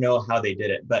I don't know how they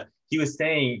did it. But he was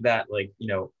saying that, like, you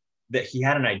know, that he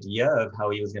had an idea of how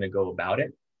he was going to go about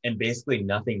it, and basically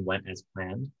nothing went as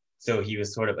planned. So he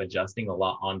was sort of adjusting a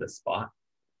lot on the spot.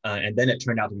 And then it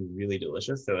turned out to be really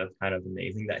delicious. So it's kind of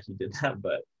amazing that he did that.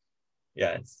 But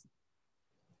yeah, it's...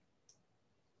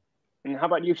 And how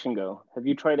about you, Shingo? Have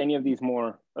you tried any of these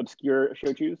more obscure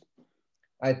shochus?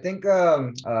 I think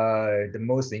the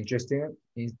most interesting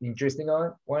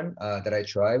one that I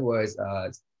tried was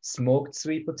smoked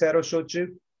sweet potato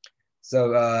shochu. So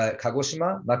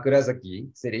Kagoshima,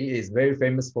 Makurazaki city is very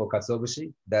famous for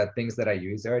katsuobushi, the things that I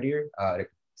used earlier, like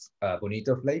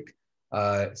bonito flake.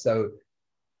 So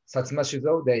Satsuma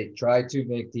Shuzo, they tried to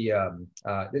make the,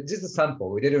 just a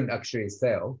sample, we didn't actually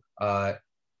sell,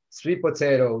 sweet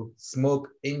potato smoke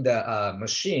in the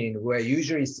machine where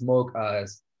usually smoke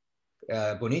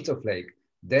bonito flake.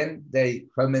 Then they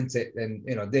ferment it, and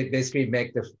you know they basically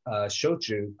make the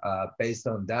shochu based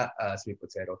on that sweet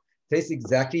potato. Tastes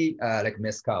exactly like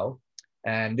mezcal,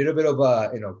 and a little bit of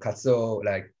you know katsuo,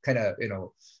 like kind of you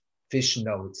know fish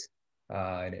notes.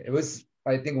 And it was,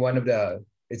 I think, one of the.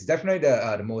 It's definitely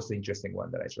the most interesting one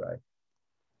that I tried.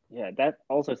 Yeah, that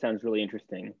also sounds really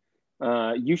interesting.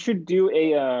 You should do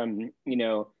a you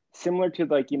know, similar to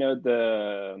like, you know,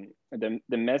 the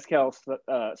mezcal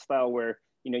style where,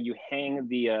 you know, you hang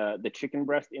the chicken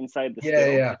breast inside the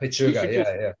still. Yeah,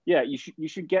 pechuga, yeah. You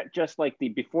should get just like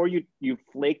before you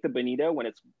flake the bonito when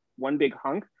it's one big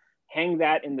hunk, hang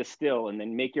that in the still, and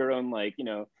then make your own, like, you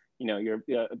know, your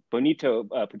bonito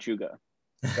pechuga.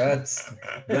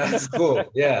 That's cool.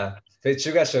 Yeah,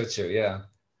 pechuga shochu. Yeah.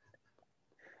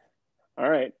 All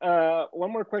right.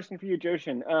 One more question for you,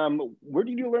 Joshin. Where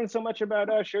did you learn so much about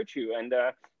shochu, and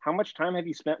how much time have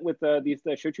you spent with these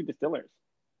shochu distillers?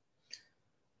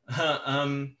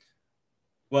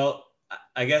 Well,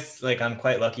 I guess like I'm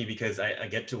quite lucky because I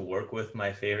get to work with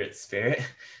my favorite spirit.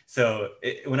 So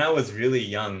when I was really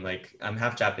young, like I'm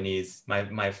half Japanese,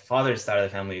 my father's side of the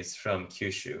family is from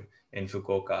Kyushu in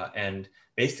Fukuoka. And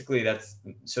basically that's,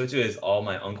 shochu is all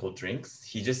my uncle drinks.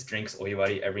 He just drinks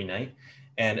oiwari every night.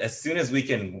 And as soon as we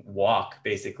can walk,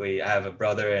 basically, I have a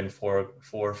brother and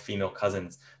four female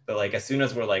cousins. But like as soon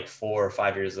as we're like 4 or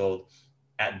 5 years old,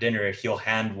 at dinner, he'll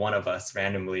hand one of us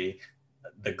randomly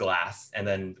the glass, and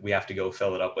then we have to go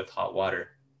fill it up with hot water.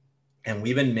 And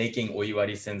we've been making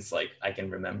oiwari since like I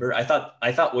can remember. I thought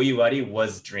oiwari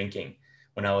was drinking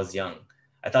when I was young.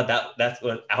 I thought that's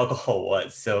what alcohol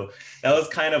was. So that was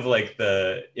kind of like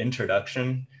the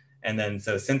introduction. And then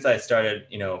so since I started,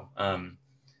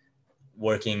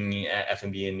 working at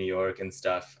F&B in New York and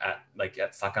stuff at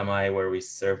Sakamai, where we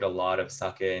served a lot of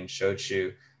sake and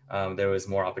shochu, there was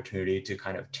more opportunity to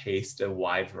kind of taste a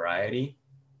wide variety,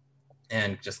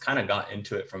 and just kind of got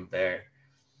into it from there.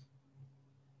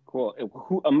 Cool.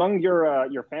 Who among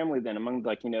your family then, among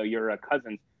like your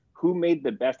cousins, who made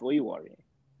the best oiwari?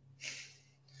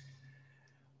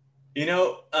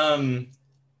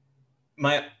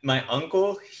 My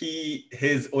uncle,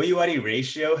 his oiwari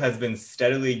ratio has been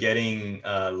steadily getting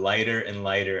lighter and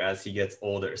lighter as he gets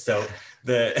older. So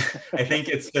I think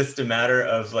it's just a matter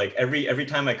of like every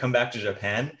time I come back to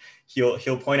Japan,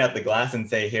 he'll point at the glass and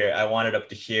say, "Here, I want it up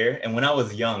to here." And when I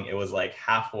was young, it was like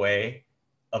halfway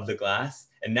of the glass,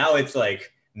 and now it's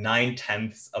like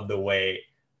 9/10 of the way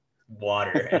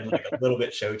water and like a little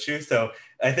bit shochu. So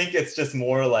I think it's just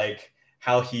more like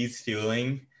how he's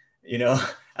feeling,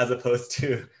 as opposed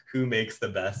to who makes the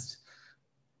best.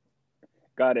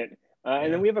 Got it.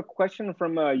 And then we have a question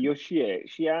from Yoshie.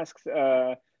 She asks,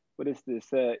 what is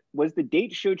this? Was the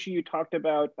date shochu you talked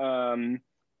about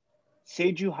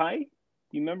Seiju Hai?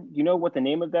 Do you know what the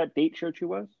name of that date shochu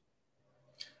was?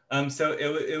 So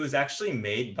it was actually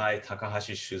made by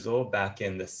Takahashi Shuzo back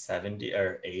in the 70s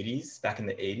or 80s, back in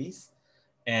the 80s.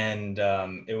 And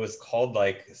it was called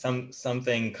like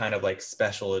something kind of like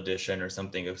special edition or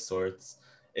something of sorts.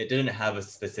 It didn't have a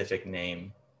specific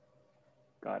name.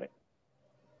 Got it.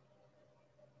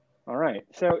 All right.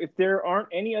 So if there aren't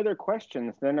any other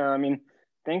questions, then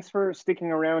thanks for sticking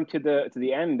around to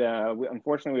the end.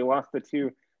 Unfortunately, we lost the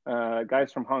two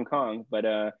guys from Hong Kong, but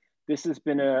this has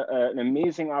been an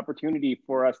amazing opportunity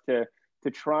for us to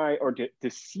try or to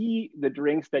see the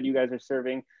drinks that you guys are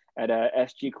serving at a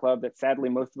SG Club that sadly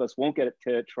most of us won't get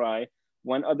to try.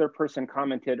 One other person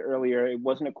commented earlier, it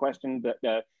wasn't a question, but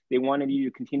they wanted you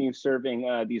to continue serving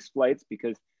these flights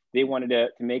because they wanted to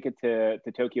make it to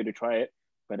Tokyo to try it.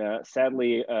 But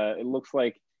sadly, it looks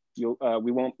like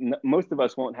most of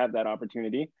us won't have that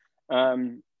opportunity.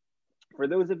 For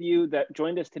those of you that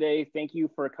joined us today, thank you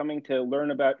for coming to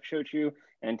learn about shochu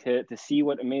and to see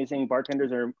what amazing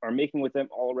bartenders are making with them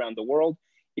all around the world.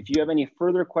 If you have any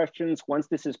further questions, once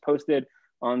this is posted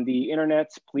on the internet,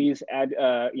 please add,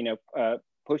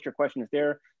 post your questions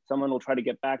there. Someone will try to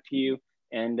get back to you.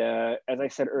 And as I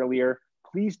said earlier,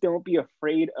 please don't be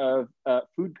afraid of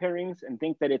food pairings and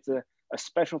think that it's a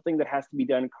special thing that has to be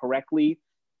done correctly.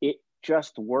 It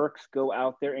just works. Go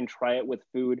out there and try it with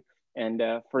food. And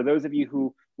for those of you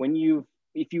who,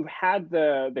 if you had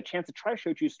the chance to try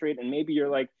shochu straight and maybe you're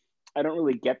like, I don't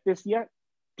really get this yet,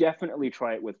 definitely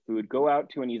try it with food. Go out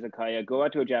to an izakaya, go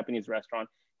out to a Japanese restaurant,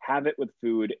 have it with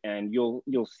food, and you'll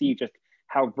see just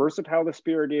how versatile the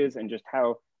spirit is and just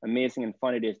how amazing and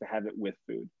fun it is to have it with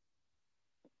food.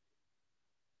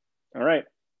 All right.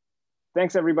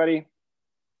 Thanks, everybody.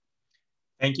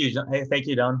 Thank you. Hey, thank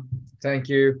you, Don. Thank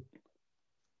you.